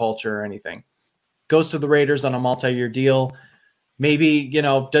wrong with the culture or anything. Goes to the Raiders on a multi-year deal. Maybe,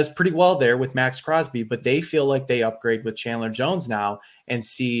 does pretty well there with Max Crosby, but they feel like they upgrade with Chandler Jones now and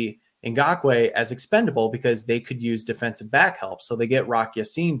see Ngakoue as expendable because they could use defensive back help. So they get Rock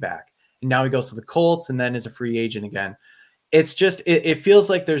Yassin back. And now he goes to the Colts and then is a free agent again. It's just, it feels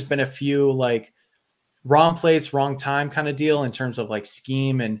like there's been a few like wrong place, wrong time kind of deal in terms of like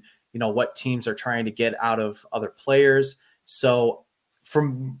scheme and, what teams are trying to get out of other players. So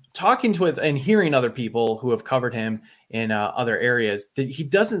from talking to it and hearing other people who have covered him in other areas, that he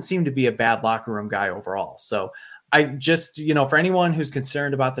doesn't seem to be a bad locker room guy overall. So I just, for anyone who's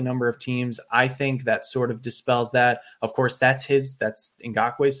concerned about the number of teams, I think that sort of dispels that. Of course, that's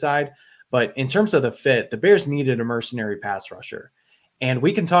Ngakoue's side. But in terms of the fit, the Bears needed a mercenary pass rusher. And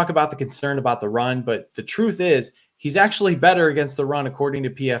we can talk about the concern about the run, but the truth is he's actually better against the run, according to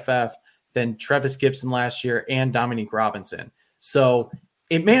PFF, than Trevis Gibson last year and Dominique Robinson. So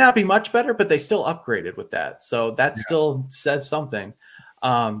it may not be much better, but they still upgraded with that. So that still says something.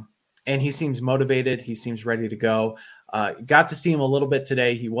 And he seems motivated. He seems ready to go. Got to see him a little bit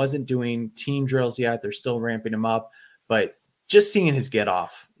today. He wasn't doing team drills yet. They're still ramping him up, but just seeing his get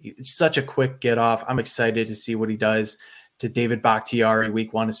off, it's such a quick get off. I'm excited to see what he does to David Bakhtiari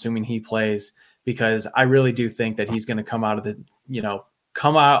week 1, assuming he plays, because I really do think that he's going to come out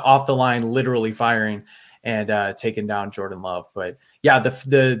off the line, literally firing and taking down Jordan Love. But yeah,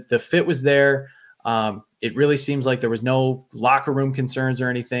 the fit was there. It really seems like there was no locker room concerns or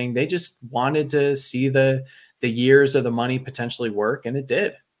anything. They just wanted to see the years or the money potentially work, and it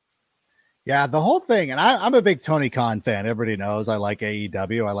did. Yeah, the whole thing, and I'm a big Tony Khan fan. Everybody knows I like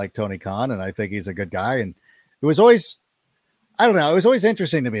AEW. I like Tony Khan, and I think he's a good guy. And it was always, it was always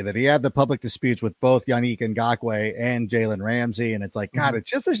interesting to me that he had the public disputes with both Yannick Ngakoue and Jalen Ramsey. And it's like, God,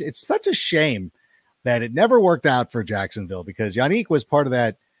 it's such a shame that it never worked out for Jacksonville, because Yannick was part of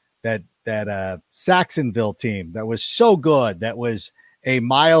that Saxonville team that was so good. That was a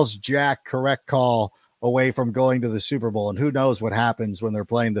Miles Jack correct call away from going to the Super Bowl. And who knows what happens when they're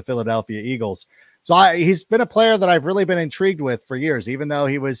playing the Philadelphia Eagles. So he's been a player that I've really been intrigued with for years, even though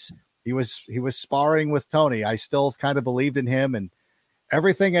he was sparring with Tony. I still kind of believed in him, and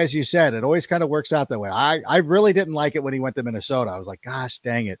everything, as you said, it always kind of works out that way. I really didn't like it when he went to Minnesota. I was like, gosh,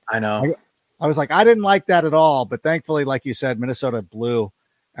 dang it. I know. I was like, I didn't like that at all. But thankfully, like you said, Minnesota blew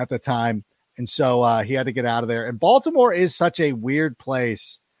at the time. And so he had to get out of there. And Baltimore is such a weird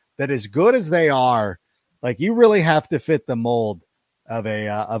place that, as good as they are, like, you really have to fit the mold of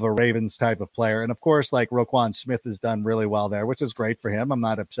a Ravens type of player. And of course, like, Roquan Smith has done really well there, which is great for him. I'm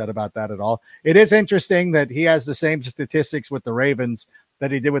not upset about that at all. It is interesting that he has the same statistics with the Ravens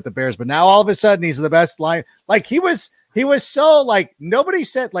that he did with the Bears, but now all of a sudden he's the best line. Like, he was so, like, nobody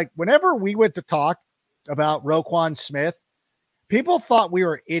said, like, whenever we went to talk about Roquan Smith, people thought we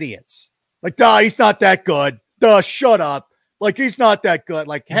were idiots. Like, duh, he's not that good. Duh, shut up. Like, he's not that good.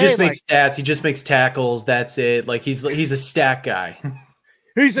 Like, he just makes stats. He just makes tackles. That's it. Like, he's a stat guy.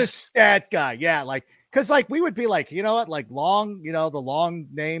 He's a stat guy. Yeah. Like, cause like we would be like, you know what? Like, long, the long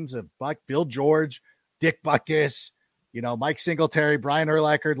names of Bill George, Dick Butkus, Mike Singletary, Brian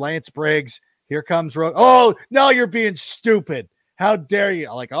Urlacher, Lance Briggs. Here comes oh, no, you're being stupid. How dare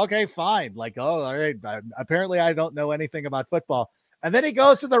you? Like, okay, fine. Like, oh, all right. Apparently I don't know anything about football. And then he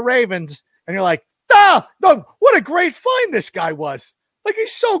goes to the Ravens and you're like, no, what a great find this guy was. Like,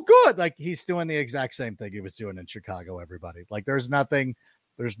 he's so good. Like, he's doing the exact same thing he was doing in Chicago, everybody. Like, he's not done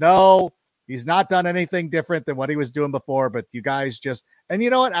anything different than what he was doing before, but you guys just, and you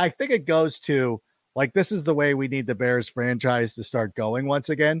know what? I think it goes to, like, this is the way we need the Bears franchise to start going once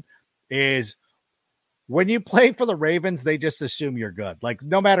again, is when you play for the Ravens, they just assume you're good. Like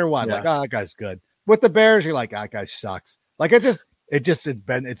no matter what, Yeah. like, oh, that guy's good. With the Bears, you're like, that guy sucks. Like it's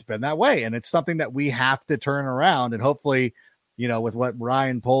been that way. And it's something that we have to turn around. And hopefully, with what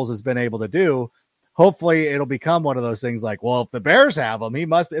Ryan Poles has been able to do, hopefully it'll become one of those things like, well, if the Bears have him, he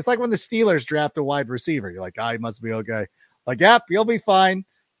must be. It's like when the Steelers draft a wide receiver. You're like, he must be okay. Like, yep, you'll be fine.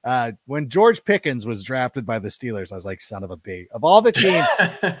 When George Pickens was drafted by the Steelers, I was like, son of a B. Of all the teams,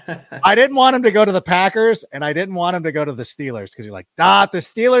 I didn't want him to go to the Packers, and I didn't want him to go to the Steelers because you're like, the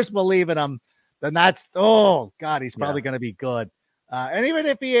Steelers believe in him. Then that's, oh, God, he's probably going to be good. And even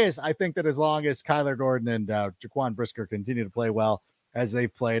if he is, I think that as long as Kyler Gordon and Jaquan Brisker continue to play well as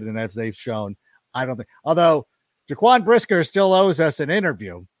they've played and as they've shown, I don't think. Although Jaquan Brisker still owes us an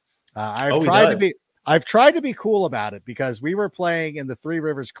interview. I've tried to be cool about it because we were playing in the Three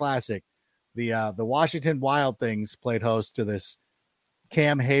Rivers Classic. The Washington Wild Things played host to this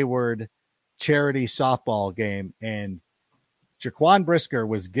Cam Hayward charity softball game, and Jaquan Brisker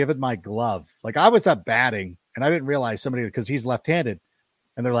was given my glove. Like I was up batting, and I didn't realize somebody because he's left-handed,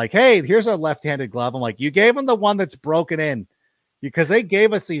 and they're like, "Hey, here's a left-handed glove." I'm like, "You gave him the one that's broken in," because they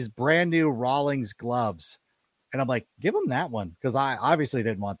gave us these brand new Rawlings gloves. And I'm like, give him that one. Because I obviously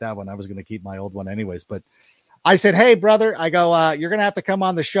didn't want that one. I was going to keep my old one anyways. But I said, hey, brother, I go, you're going to have to come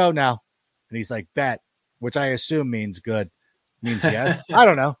on the show now. And he's like, bet, which I assume means good. Means yes. I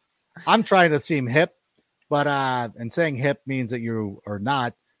don't know. I'm trying to seem hip. But and saying hip means that you are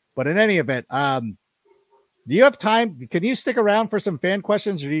not. But in any event, do you have time? Can you stick around for some fan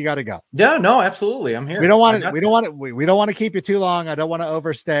questions or do you got to go? Yeah, no, absolutely. I'm here. We don't want to keep you too long. I don't want to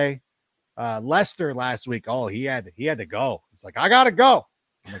overstay. Lester last week. Oh, he had to go. It's like, I got to go.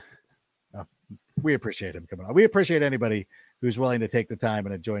 Like, we appreciate him coming on. We appreciate anybody who's willing to take the time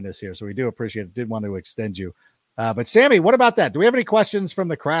and join us here. So we do appreciate it. Did want to extend you. But Sammy, what about that? Do we have any questions from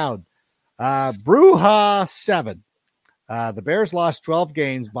the crowd? Bruja 7. The Bears lost 12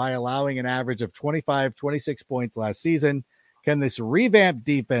 games by allowing an average of 26 points last season. Can this revamped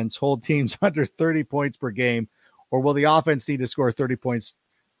defense hold teams under 30 points per game, or will the offense need to score 30 points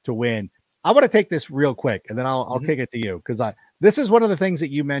to win? I want to take this real quick, and then I'll kick it to you, because this is one of the things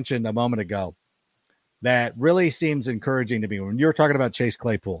that you mentioned a moment ago that really seems encouraging to me. When you were talking about Chase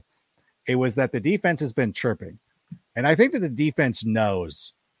Claypool, it was that the defense has been chirping, and I think that the defense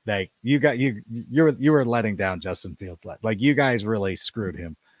knows that you were letting down Justin Fields. Like you guys really screwed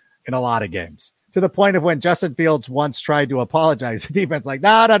him in a lot of games, to the point of when Justin Fields once tried to apologize, the defense like,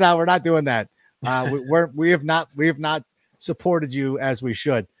 no, we're not doing that. We have not supported you as we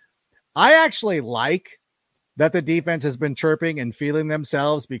should. I actually like that the defense has been chirping and feeling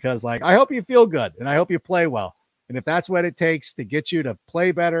themselves, because like, I hope you feel good and I hope you play well. And if that's what it takes to get you to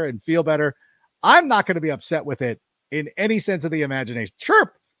play better and feel better, I'm not going to be upset with it in any sense of the imagination.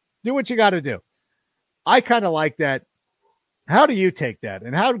 Chirp, do what you got to do. I kind of like that. How do you take that?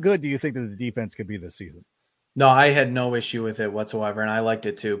 And how good do you think that the defense could be this season? No, I had no issue with it whatsoever. And I liked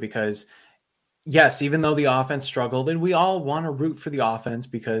it too, because yes, even though the offense struggled, and we all want to root for the offense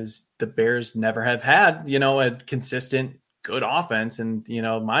because the Bears never have had, a consistent good offense in,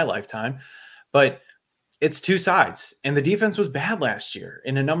 my lifetime, but it's two sides. And the defense was bad last year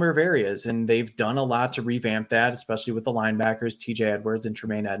in a number of areas, and they've done a lot to revamp that, especially with the linebackers, TJ Edwards and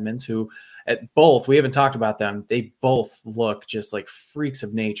Tremaine Edmonds, who at both, we haven't talked about them. They both look just like freaks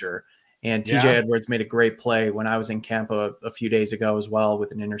of nature. And TJ Edwards made a great play when I was in camp a few days ago as well,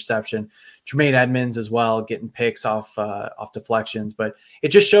 with an interception. Tremaine Edmonds as well, getting picks off deflections. But it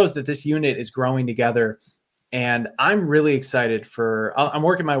just shows that this unit is growing together. And I'm really excited I'm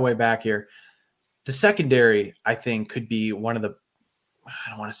working my way back here. The secondary, I think, could be I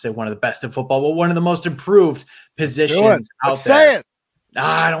don't want to say one of the best in football, but one of the most improved positions out there. Say it.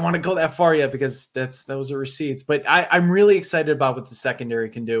 I don't want to go that far yet, because those are receipts. But I'm really excited about what the secondary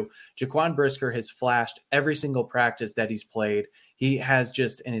can do. Jaquan Brisker has flashed every single practice that he's played. He has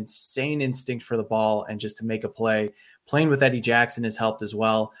just an insane instinct for the ball and just to make a play. Playing with Eddie Jackson has helped as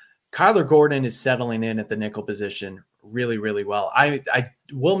well. Kyler Gordon is settling in at the nickel position really, really well. I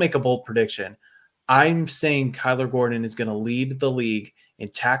will make a bold prediction. I'm saying Kyler Gordon is going to lead the league in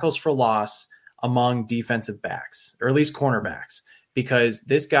tackles for loss among defensive backs, or at least cornerbacks. Because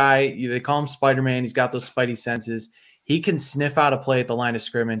this guy, they call him Spider-Man. He's got those spidey senses. He can sniff out a play at the line of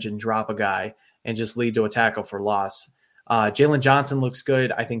scrimmage and drop a guy and just lead to a tackle for loss. Jalen Johnson looks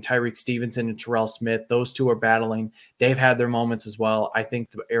good. I think Tyreek Stevenson and Terrell Smith, those two are battling. They've had their moments as well. I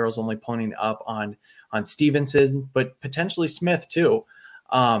think the arrow's only pointing up on Stevenson, but potentially Smith too.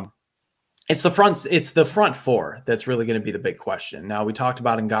 It's the front four that's really going to be the big question. Now, we talked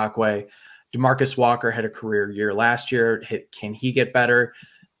about Ngakoue. DeMarcus Walker had a career year last year. Can he get better?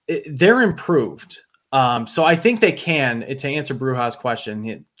 They're improved. So I think they can. To answer Bruja's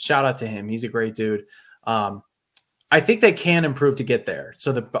question, shout out to him. He's a great dude. I think they can improve to get there.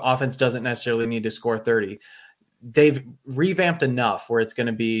 So the offense doesn't necessarily need to score 30. They've revamped enough where it's going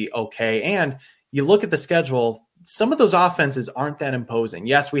to be okay. And you look at the schedule, some of those offenses aren't that imposing.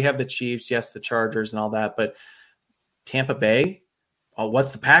 Yes, we have the Chiefs, yes, the Chargers and all that, but Tampa Bay,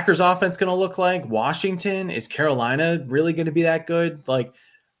 what's the Packers offense going to look like? Washington, is Carolina really going to be that good? Like,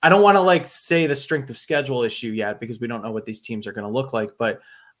 I don't want to say the strength of schedule issue yet because we don't know what these teams are going to look like, but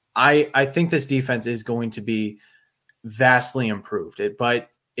I think this defense is going to be vastly improved. But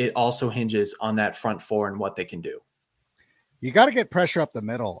it also hinges on that front four and what they can do. You got to get pressure up the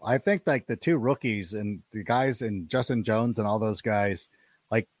middle. I think the two rookies and the guys in Justin Jones and all those guys,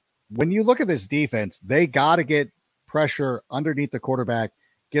 when you look at this defense, they got to get pressure underneath the quarterback,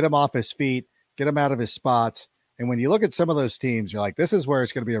 get him off his feet, get him out of his spots. And when you look at some of those teams, you're like, this is where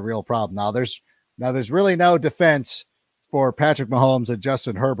it's going to be a real problem. Now there's really no defense for Patrick Mahomes and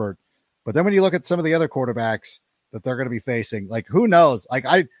Justin Herbert. But then when you look at some of the other quarterbacks that they're going to be facing, who knows?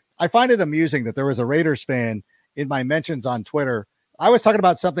 I find it amusing that there was a Raiders fan in my mentions on Twitter. I was talking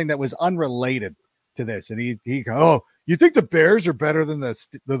about something that was unrelated to this. And he go, oh, you think the Bears are better than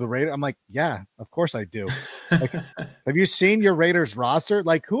the Raiders? I'm like, yeah, of course I do. Have you seen your Raiders roster?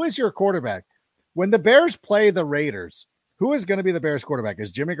 Who is your quarterback? When the Bears play the Raiders, who is going to be the Bears quarterback?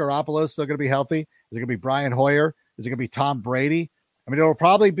 Is Jimmy Garoppolo still going to be healthy? Is it going to be Brian Hoyer? Is it going to be Tom Brady? I mean, it'll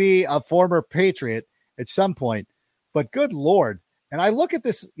probably be a former Patriot at some point, but good Lord. And I look at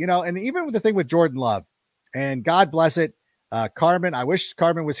this, and even with the thing with Jordan Love, and God bless it, Carmen, I wish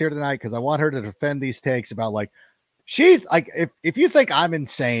Carmen was here tonight because I want her to defend these takes about she's if you think I'm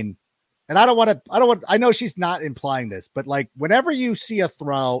insane, and I know she's not implying this, but whenever you see a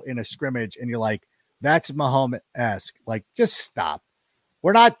throw in a scrimmage and you're like, that's Mahomes-esque, just stop.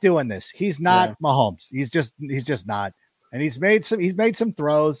 We're not doing this. He's not Mahomes. He's just not. And he's made some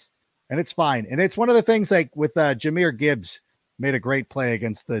throws and it's fine. And it's one of the things with Jahmyr Gibbs made a great play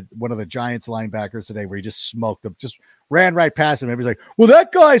against one of the Giants linebackers today where he just smoked him, just ran right past him. Everybody's like, well,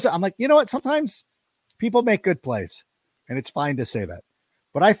 that guy's, I'm like, you know what? Sometimes people make good plays and it's fine to say that.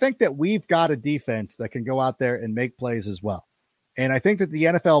 But I think that we've got a defense that can go out there and make plays as well. And I think that the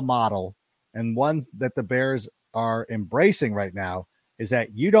NFL model, and one that the Bears are embracing right now, is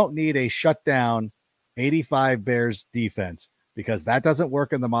that you don't need a shutdown 85 Bears defense because that doesn't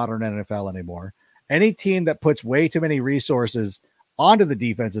work in the modern NFL anymore. Any team that puts way too many resources onto the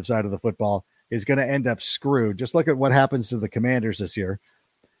defensive side of the football is going to end up screwed. Just look at what happens to the Commanders this year.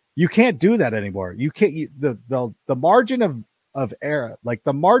 You can't do that anymore. You can't. The margin of error,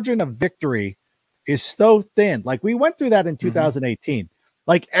 the margin of victory, is so thin. We went through that in 2018.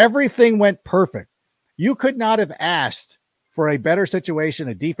 Everything went perfect. You could not have asked for a better situation,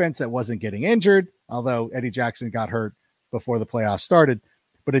 a defense that wasn't getting injured, although Eddie Jackson got hurt before the playoffs started,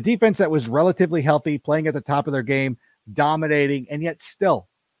 but a defense that was relatively healthy, playing at the top of their game, dominating, and yet still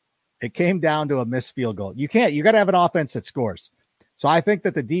it came down to a missed field goal. You got to have an offense that scores. So I think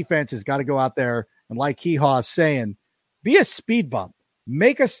that the defense has got to go out there and, like Hee-Haw is saying, be a speed bump,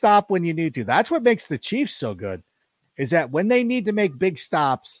 make a stop when you need to. That's what makes the Chiefs so good, is that when they need to make big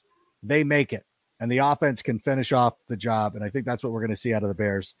stops, they make it. And the offense can finish off the job. And I think that's what we're going to see out of the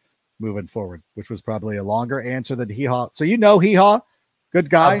Bears moving forward, which was probably a longer answer than Hee-Haw. So Hee-Haw, good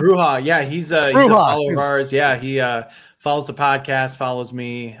guy. Bruja, yeah, he's a follower of ours. Yeah, he follows the podcast, follows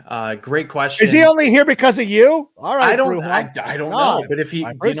me. Great question. Is he only here because of you? All right, I don't know, but if you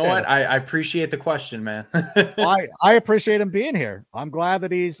know what, I appreciate the question, man. I appreciate him being here. I'm glad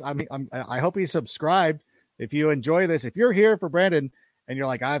that I hope he's subscribed. If you enjoy this, if you're here for Brandon and you're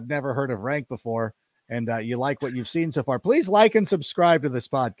like, I've never heard of Rank before, and you like what you've seen so far, please like and subscribe to this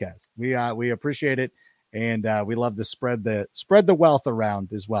podcast. We appreciate it, and we love to spread the wealth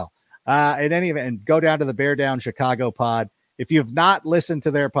around as well. In any event, and go down to the Bear Down Chicago pod. If you've not listened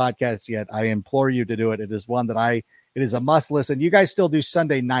to their podcast yet, I implore you to do it. It is one that it is a must listen. You guys still do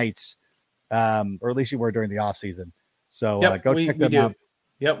Sunday nights, or at least you were during the off season. So go check them out.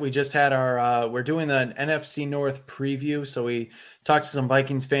 Yep, we just had we're doing the NFC North preview. So we talked to some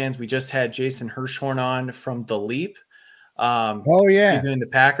Vikings fans. We just had Jason Hirschhorn on from The Leap. Doing the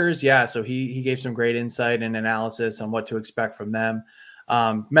Packers. Yeah, so he gave some great insight and analysis on what to expect from them.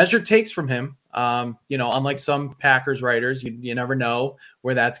 Measured takes from him. Unlike some Packers writers, you never know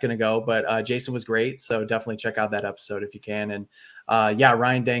where that's going to go. But Jason was great. So definitely check out that episode if you can. And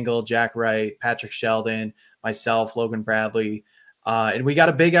Ryan Dangle, Jack Wright, Patrick Sheldon, myself, Logan Bradley. And we got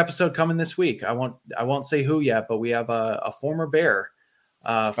a big episode coming this week. I won't say who yet, but we have a former Bear,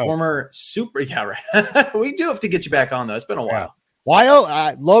 former super. Yeah, right. We do have to get you back on though. It's been a while.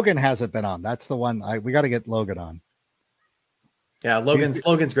 Why? Logan hasn't been on. That's the one. We got to get Logan on. Yeah,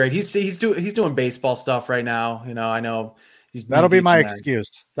 Logan's great. He's doing baseball stuff right now. I know that'll be my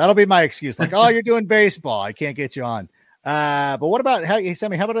excuse. That'll be my excuse. Like, oh, you're doing baseball. I can't get you on. But what about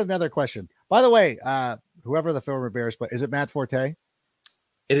Sammy? How about another question? By the way, whoever the former Bears, but is it Matt Forte?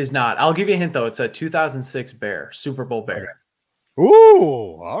 It is not. I'll give you a hint though. It's a 2006 Bear, Super Bowl Bear. Okay.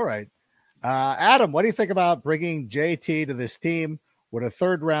 Ooh, all right. Adam, what do you think about bringing JT to this team? Would a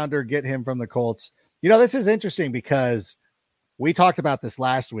third rounder get him from the Colts? This is interesting because we talked about this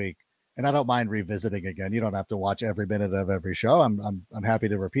last week, and I don't mind revisiting again. You don't have to watch every minute of every show. I'm happy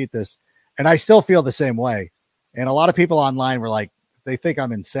to repeat this, and I still feel the same way. And a lot of people online were like, they think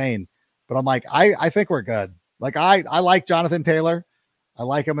I'm insane, but I'm like, I think we're good. Like I like Jonathan Taylor. I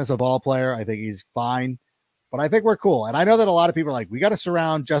like him as a ball player. I think he's fine, but I think we're cool. And I know that a lot of people are like, we got to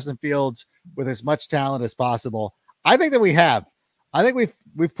surround Justin Fields with as much talent as possible. I think that we have. I think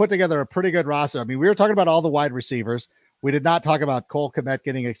we've put together a pretty good roster. I mean, we were talking about all the wide receivers. We did not talk about Cole Kmet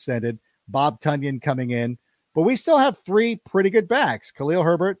getting extended, Bob Tunyon coming in, but we still have 3 pretty good backs. Khalil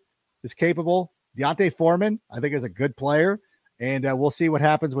Herbert is capable. Deontay Foreman, I think, is a good player, and we'll see what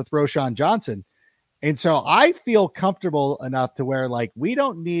happens with Roschon Johnson. And so I feel comfortable enough to where, like, we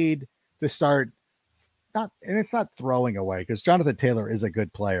don't need to start and it's not throwing away because Jonathan Taylor is a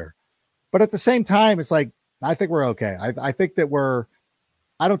good player. But at the same time, it's like, I think we're okay. I think that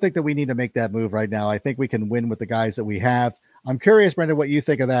I don't think that we need to make that move right now. I think we can win with the guys that we have. I'm curious, Brendan, what you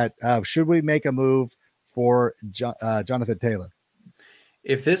think of that. Should we make a move for Jonathan Taylor?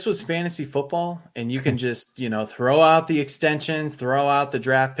 If this was fantasy football and you can just, throw out the extensions, throw out the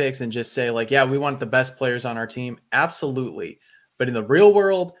draft picks and just say like, yeah, we want the best players on our team. Absolutely. But in the real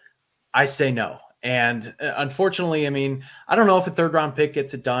world, I say no. And unfortunately, I mean, I don't know if a third round pick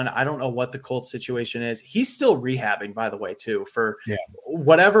gets it done. I don't know what the Colts situation is. He's still rehabbing, by the way, too, for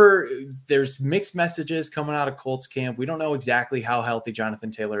whatever. There's mixed messages coming out of Colts camp. We don't know exactly how healthy Jonathan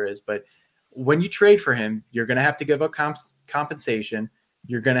Taylor is, but when you trade for him, you're going to have to give up compensation.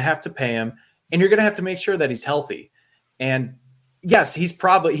 You're going to have to pay him, and you're going to have to make sure that he's healthy. And yes,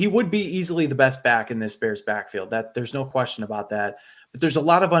 he would be easily the best back in this Bears backfield. That there's no question about that, but there's a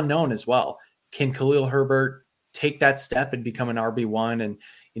lot of unknown as well. Can Khalil Herbert take that step and become an RB1 and,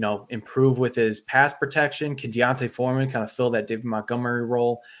 improve with his pass protection? Can Deontay Foreman kind of fill that David Montgomery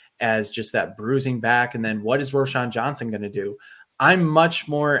role as just that bruising back? And then what is Roschon Johnson going to do? I'm much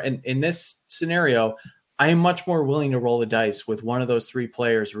more in this scenario, I am much more willing to roll the dice with one of those 3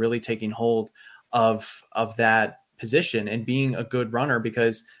 players really taking hold of that position and being a good runner,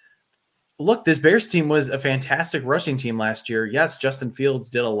 because look, this Bears team was a fantastic rushing team last year. Yes, Justin Fields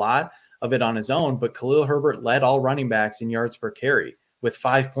did a lot of it on his own, but Khalil Herbert led all running backs in yards per carry with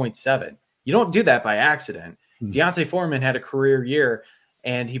 5.7. You don't do that by accident. Deontay Foreman had a career year,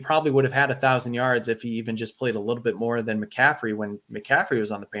 and he probably would have had 1,000 yards if he even just played a little bit more than McCaffrey when McCaffrey was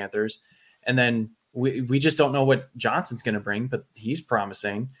on the Panthers. And then we just don't know what Johnson's going to bring, but he's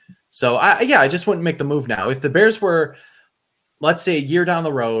promising. So I just wouldn't make the move now. If the Bears were, let's say, a year down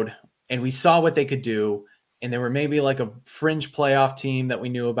the road and we saw what they could do, and they were maybe like a fringe playoff team that we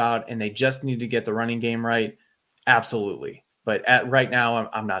knew about, and they just need to get the running game right, absolutely. But right now,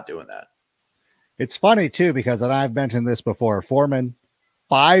 I'm not doing that. It's funny, too, because and I've mentioned this before. Foreman,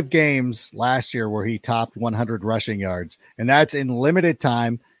 5 games last year where he topped 100 rushing yards, and that's in limited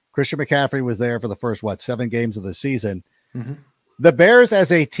time. Christian McCaffrey was there for the first, 7 games of the season. Mm-hmm. The Bears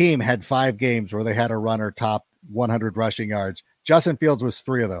as a team had 5 games where they had a runner top 100 rushing yards. Justin Fields was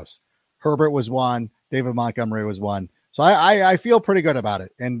 3 of those. Herbert was 1. David Montgomery was 1. So I feel pretty good about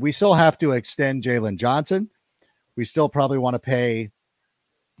it. And we still have to extend Jalen Johnson. We still probably want to pay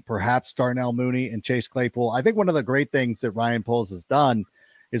perhaps Darnell Mooney and Chase Claypool. I think one of the great things that Ryan Poles has done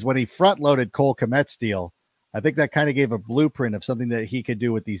is when he front-loaded Cole Kmet's deal, I think that kind of gave a blueprint of something that he could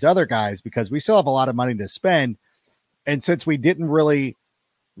do with these other guys, because we still have a lot of money to spend. And since we didn't really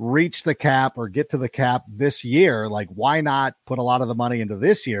reach the cap or get to the cap this year, like, why not put a lot of the money into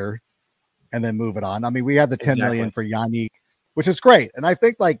this year and then move it on? I mean, we had the 10 million for Yannick, which is great. And I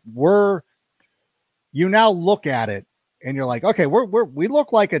think like you now look at it and you're like, okay, we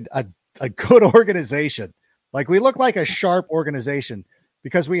look like a good organization. Like, we look like a sharp organization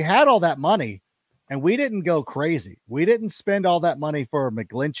because we had all that money and we didn't go crazy. We didn't spend all that money for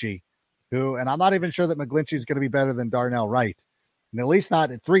McGlinchey, and I'm not even sure that McGlinchey is going to be better than Darnell Wright. And at least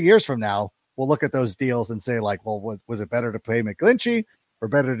not 3 years from now, we'll look at those deals and say like, well, was it better to pay McGlinchey or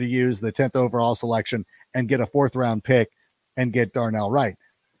better to use the 10th overall selection and get a 4th round pick and get Darnell Wright?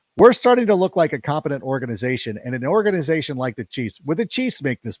 We're starting to look like a competent organization, and an organization like the Chiefs, would the Chiefs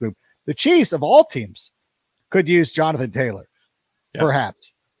make this move? The Chiefs of all teams could use Jonathan Taylor.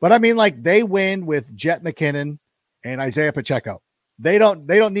 perhaps. But I mean, like, they win with Jet McKinnon and Isaiah Pacheco. They don't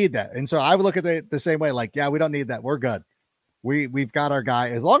need that. And so I would look at it the same way, like, yeah, we don't need that. We're good. We've got our guy.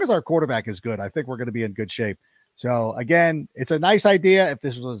 As long as our quarterback is good, I think we're going to be in good shape. So again, it's a nice idea. If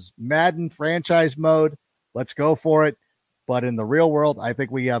this was Madden franchise mode, let's go for it. But in the real world, I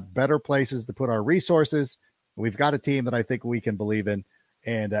think we have better places to put our resources. We've got a team that I think we can believe in.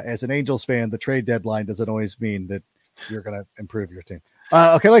 And as an Angels fan, the trade deadline doesn't always mean that you're going to improve your team.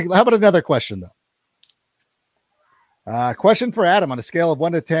 Okay, how about another question, though? Question for Adam. On a scale of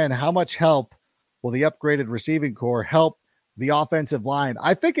 1 to 10, how much help will the upgraded receiving core help the offensive line?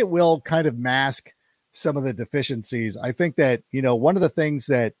 I think it will kind of mask some of the deficiencies. I think that, one of the things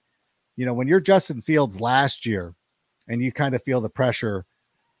that, when you're Justin Fields last year and you kind of feel the pressure,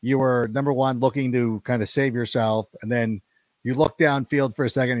 you were, number one, looking to kind of save yourself. And then you look downfield for a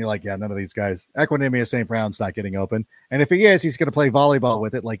second and you're like, yeah, none of these guys. Equinemius St. Brown's not getting open. And if he is, he's going to play volleyball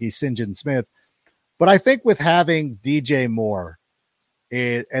with it like he's St. John Smith. But I think with having DJ Moore,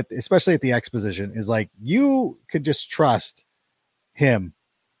 especially at the X position, is like you could just trust him.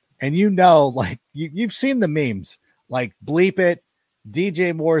 And like you've seen the memes, like bleep it,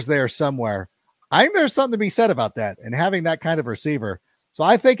 DJ Moore's there somewhere. I think there's something to be said about that and having that kind of receiver. So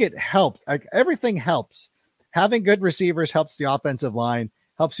I think it helps. Like everything helps. Having good receivers helps the offensive line,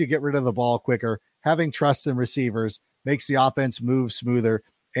 helps you get rid of the ball quicker. Having trust in receivers makes the offense move smoother.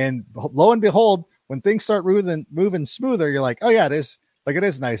 And lo and behold, when things start moving smoother, you're like, oh yeah, it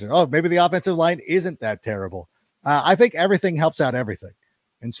is nicer. Oh, maybe the offensive line isn't that terrible. I think everything helps out everything.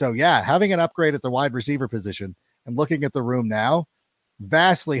 And so, yeah, having an upgrade at the wide receiver position and looking at the room now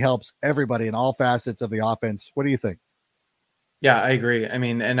vastly helps everybody in all facets of the offense. What do you think? Yeah, I agree. I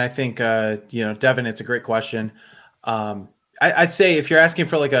mean, and I think, Devin, it's a great question. I'd say if you're asking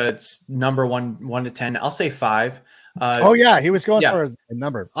for like a number 1 to 10, I'll say 5. He was going for a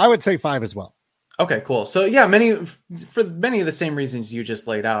number. I would say 5 as well. Okay, cool. So yeah, for many of the same reasons you just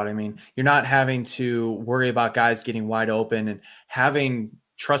laid out. I mean, you're not having to worry about guys getting wide open and having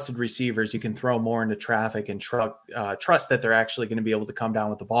trusted receivers. You can throw more into traffic and trust that they're actually going to be able to come down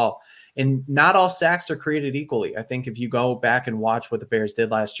with the ball. And not all sacks are created equally. I think if you go back and watch what the Bears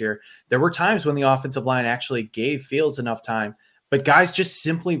did last year, there were times when the offensive line actually gave Fields enough time, but guys just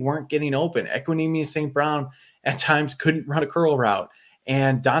simply weren't getting open. Equinemius St. Brown at times couldn't run a curl route.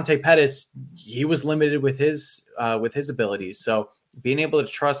 And Dante Pettis, he was limited with his abilities. So being able to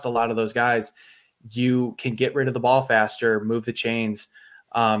trust a lot of those guys, you can get rid of the ball faster, move the chains.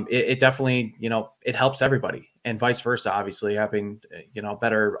 It definitely, it helps everybody, and vice versa. Obviously, having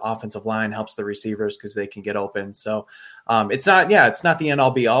better offensive line helps the receivers because they can get open. So it's not the end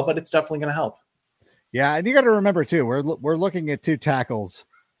all be all, but it's definitely going to help. Yeah, and you got to remember too, we're looking at 2 tackles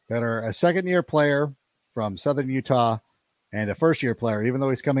that are a second-year player from Southern Utah and a first-year player, even though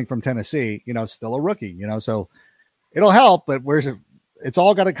he's coming from Tennessee, still a rookie, so it'll help, but it's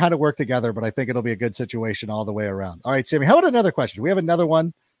all got to kind of work together, but I think it'll be a good situation all the way around. All right, Sammy, how about another question? We have another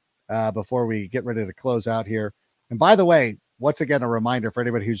one before we get ready to close out here. And by the way, once again, a reminder for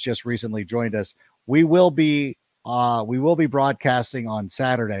anybody who's just recently joined us, we will be broadcasting on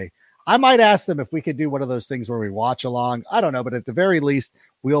Saturday. I might ask them if we could do one of those things where we watch along. I don't know, but at the very least,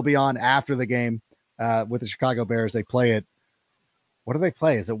 we'll be on after the game with the Chicago Bears. They play it. What do they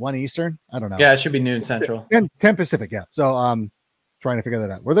play? Is it 1 Eastern? I don't know. Yeah, it should be noon Central. 10 Pacific, yeah. So trying to figure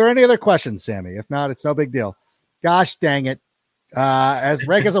that out. Were there any other questions, Sammy? If not, it's no big deal. Gosh dang it. As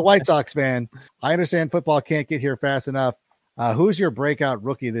Greg is a White Sox fan, I understand football can't get here fast enough. Who's your breakout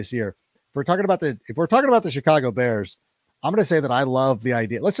rookie this year? If we're talking about the Chicago Bears, I'm going to say that I love the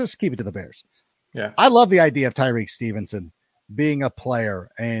idea. Let's just keep it to the Bears. Yeah. I love the idea of Tyreek Stevenson being a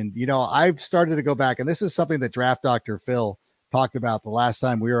player. And, I've started to go back, and this is something that Draft Dr. Phil talked about the last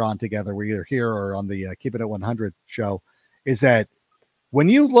time we were on together. We're either here or on the Keep It at 100 show, is that when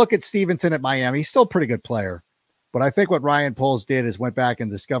you look at Stevenson at Miami, he's still a pretty good player. But I think what Ryan Poles did is went back and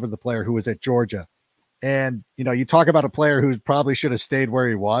discovered the player who was at Georgia. And, you talk about a player who probably should have stayed where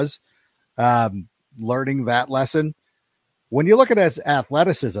he was, learning that lesson. When you look at his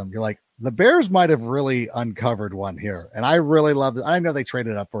athleticism, you're like, the Bears might have really uncovered one here. And I really love it. I know they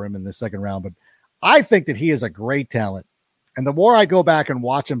traded up for him in the second round, but I think that he is a great talent. And the more I go back and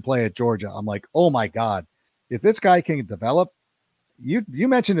watch him play at Georgia, I'm like, oh my God, if this guy can develop, you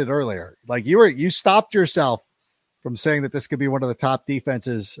mentioned it earlier. Like you stopped yourself from saying that this could be one of the top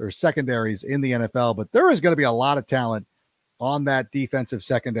defenses or secondaries in the NFL, but there is going to be a lot of talent on that defensive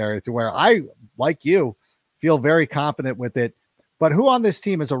secondary to where I, like you, feel very confident with it. But who on this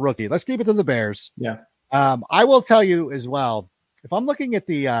team is a rookie? Let's keep it to the Bears. Yeah. I will tell you as well, if I'm looking at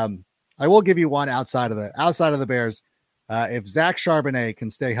the, I will give you one outside of the Bears. if Zach Charbonnet can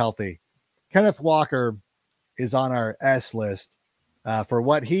stay healthy, Kenneth Walker is on our S list for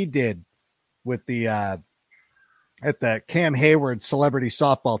what he did with the at the Cam Hayward Celebrity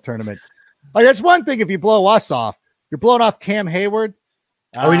Softball Tournament. Like, it's one thing if you blow us off. You're blowing off Cam Hayward.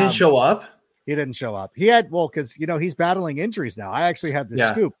 He didn't show up? He didn't show up. He had, because, he's battling injuries now. I actually had the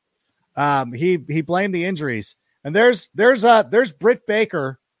scoop. He blamed the injuries. And there's Britt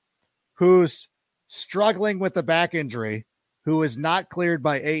Baker, who's struggling with the back injury, who is not cleared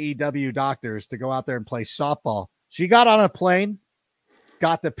by AEW doctors to go out there and play softball. She got on a plane,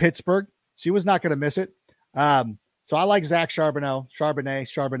 got to Pittsburgh. She was not going to miss it. So I like Zach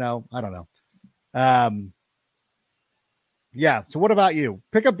Charbonnet. I don't know. Yeah. So what about you?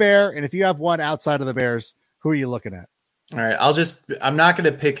 Pick a Bear, and if you have one outside of the Bears, who are you looking at? All right. I'm not going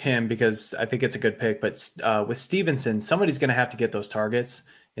to pick him because I think it's a good pick, but with Stevenson, somebody's going to have to get those targets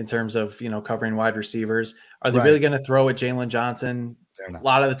in terms of, covering wide receivers. Are they really going to throw at Jalen Johnson? A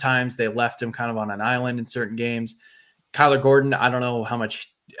lot of the times they left him kind of on an island in certain games. Kyler Gordon, I don't know how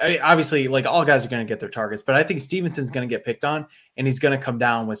much. Obviously, like, all guys are going to get their targets, but I think Stevenson's going to get picked on, and he's going to come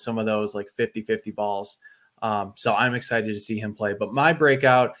down with some of those like 50-50 balls. So I'm excited to see him play. But my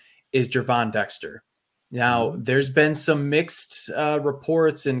breakout is Gervon Dexter. Now, there's been some mixed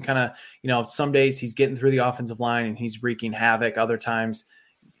reports, and kind of, some days he's getting through the offensive line and he's wreaking havoc. Other times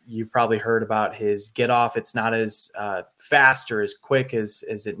you've probably heard about his get off. It's not as fast or as quick as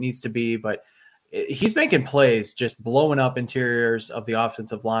it needs to be, but he's making plays, just blowing up interiors of the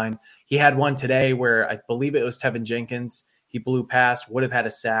offensive line. He had one today where I believe it was Tevin Jenkins. He blew past, would have had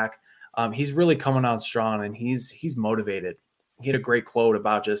a sack. He's really coming on strong, and he's motivated. He had a great quote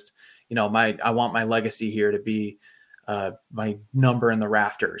about just, I want my legacy here to be my number in the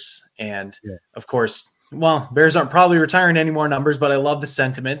rafters. And of course, Bears aren't probably retiring any more numbers, but I love the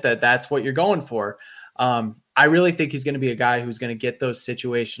sentiment that that's what you're going for. I really think he's going to be a guy who's going to get those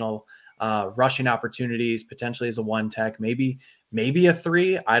situational rushing opportunities, potentially as a one tech, maybe a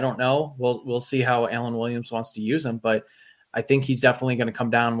 3. I don't know. We'll see how Alan Williams wants to use him, but I think he's definitely going to come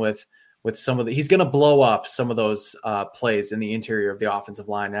down with some of he's going to blow up some of those plays in the interior of the offensive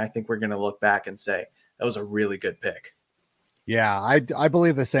line. And I think we're going to look back and say that was a really good pick. Yeah, I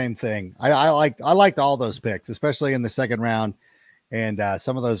believe the same thing. I liked all those picks, especially in the second round. And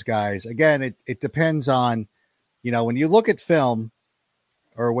some of those guys, again, it depends on, when you look at film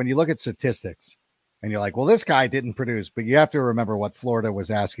or when you look at statistics and you're like, well, this guy didn't produce, but you have to remember what Florida was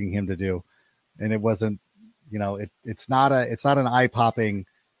asking him to do. And it wasn't, it's not an eye-popping,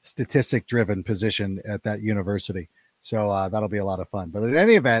 statistic-driven position at that university. So that'll be a lot of fun. But in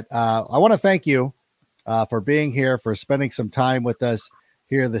any event, I want to thank you for being here, for spending some time with us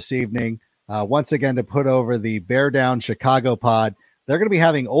here this evening. Once again, to put over the Bear Down Chicago pod, they're going to be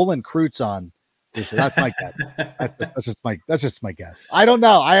having Olin Kreutz on. So that's my guess. That's just my guess. I don't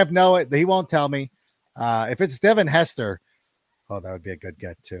know. I have he won't tell me. If it's Devin Hester, that would be a good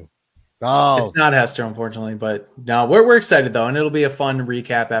get too. Oh, it's not Hester, unfortunately, but no, we're excited though, and it'll be a fun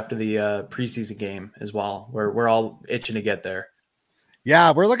recap after the preseason game as well. We're all itching to get there.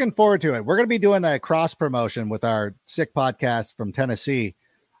 Yeah, we're looking forward to it. We're going to be doing a cross promotion with our Sick podcast from Tennessee.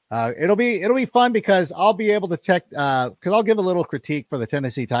 It'll be fun because I'll be able to check because I'll give a little critique for the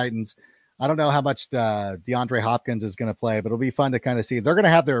Tennessee Titans. I don't know how much DeAndre Hopkins is going to play, but it'll be fun to kind of see. They're going to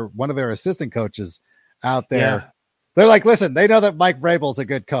have one of their assistant coaches out there. Yeah. They're like, listen, they know that Mike Vrabel's a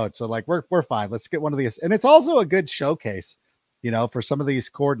good coach. So like, we're fine. Let's get one of these. And it's also a good showcase, for some of these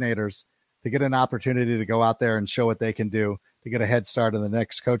coordinators to get an opportunity to go out there and show what they can do to get a head start in the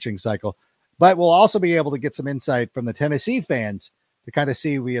next coaching cycle. But we'll also be able to get some insight from the Tennessee fans to kind of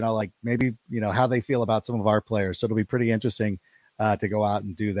see, maybe, how they feel about some of our players. So it'll be pretty interesting to go out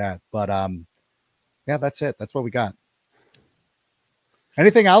and do that. But yeah, that's it. That's what we got.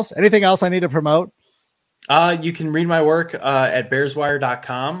 Anything else I need to promote? You can read my work at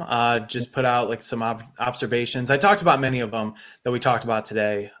bearswire.com. Just put out some observations. I talked about many of them that we talked about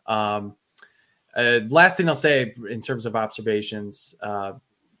today. Last thing I'll say in terms of observations,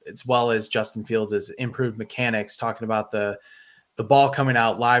 as well as Justin Fields' improved mechanics, talking about the ball coming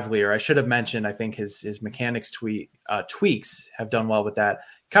out livelier. I should have mentioned, I think his mechanics tweaks have done well with that.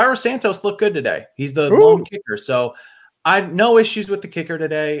 Cairo Santos looked good today. He's the lone kicker. So I no issues with the kicker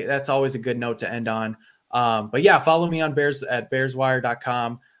today. That's always a good note to end on. But yeah, follow me on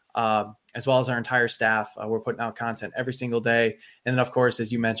bearswire.com, as well as our entire staff. We're putting out content every single day. And then of course,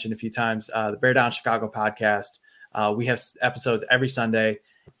 as you mentioned a few times, the Bear Down Chicago podcast, we have episodes every Sunday,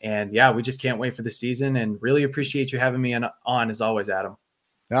 and yeah, we just can't wait for the season and really appreciate you having me on as always, Adam.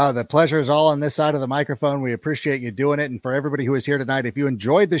 The pleasure is all on this side of the microphone. We appreciate you doing it. And for everybody who is here tonight, if you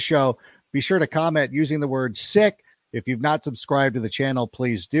enjoyed the show, be sure to comment using the word sick If you've not subscribed to the channel,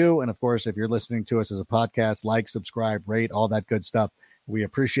 please do. And of course, if you're listening to us as a podcast, like, subscribe, rate, all that good stuff. We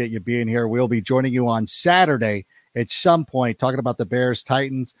appreciate you being here. We'll be joining you on Saturday at some point talking about the Bears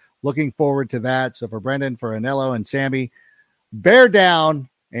Titans. Looking forward to that. So for Brendan, for Anello, and Sammy, bear down.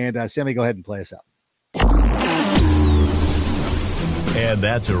 And Sammy, go ahead and play us out. And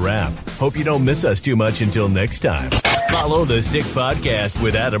that's a wrap. Hope you don't miss us too much until next time. Follow the Sick Podcast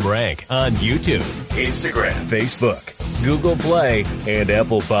with Adam Rank on YouTube, Instagram, Facebook, Google Play, and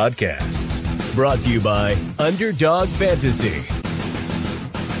Apple Podcasts. Brought to you by Underdog Fantasy.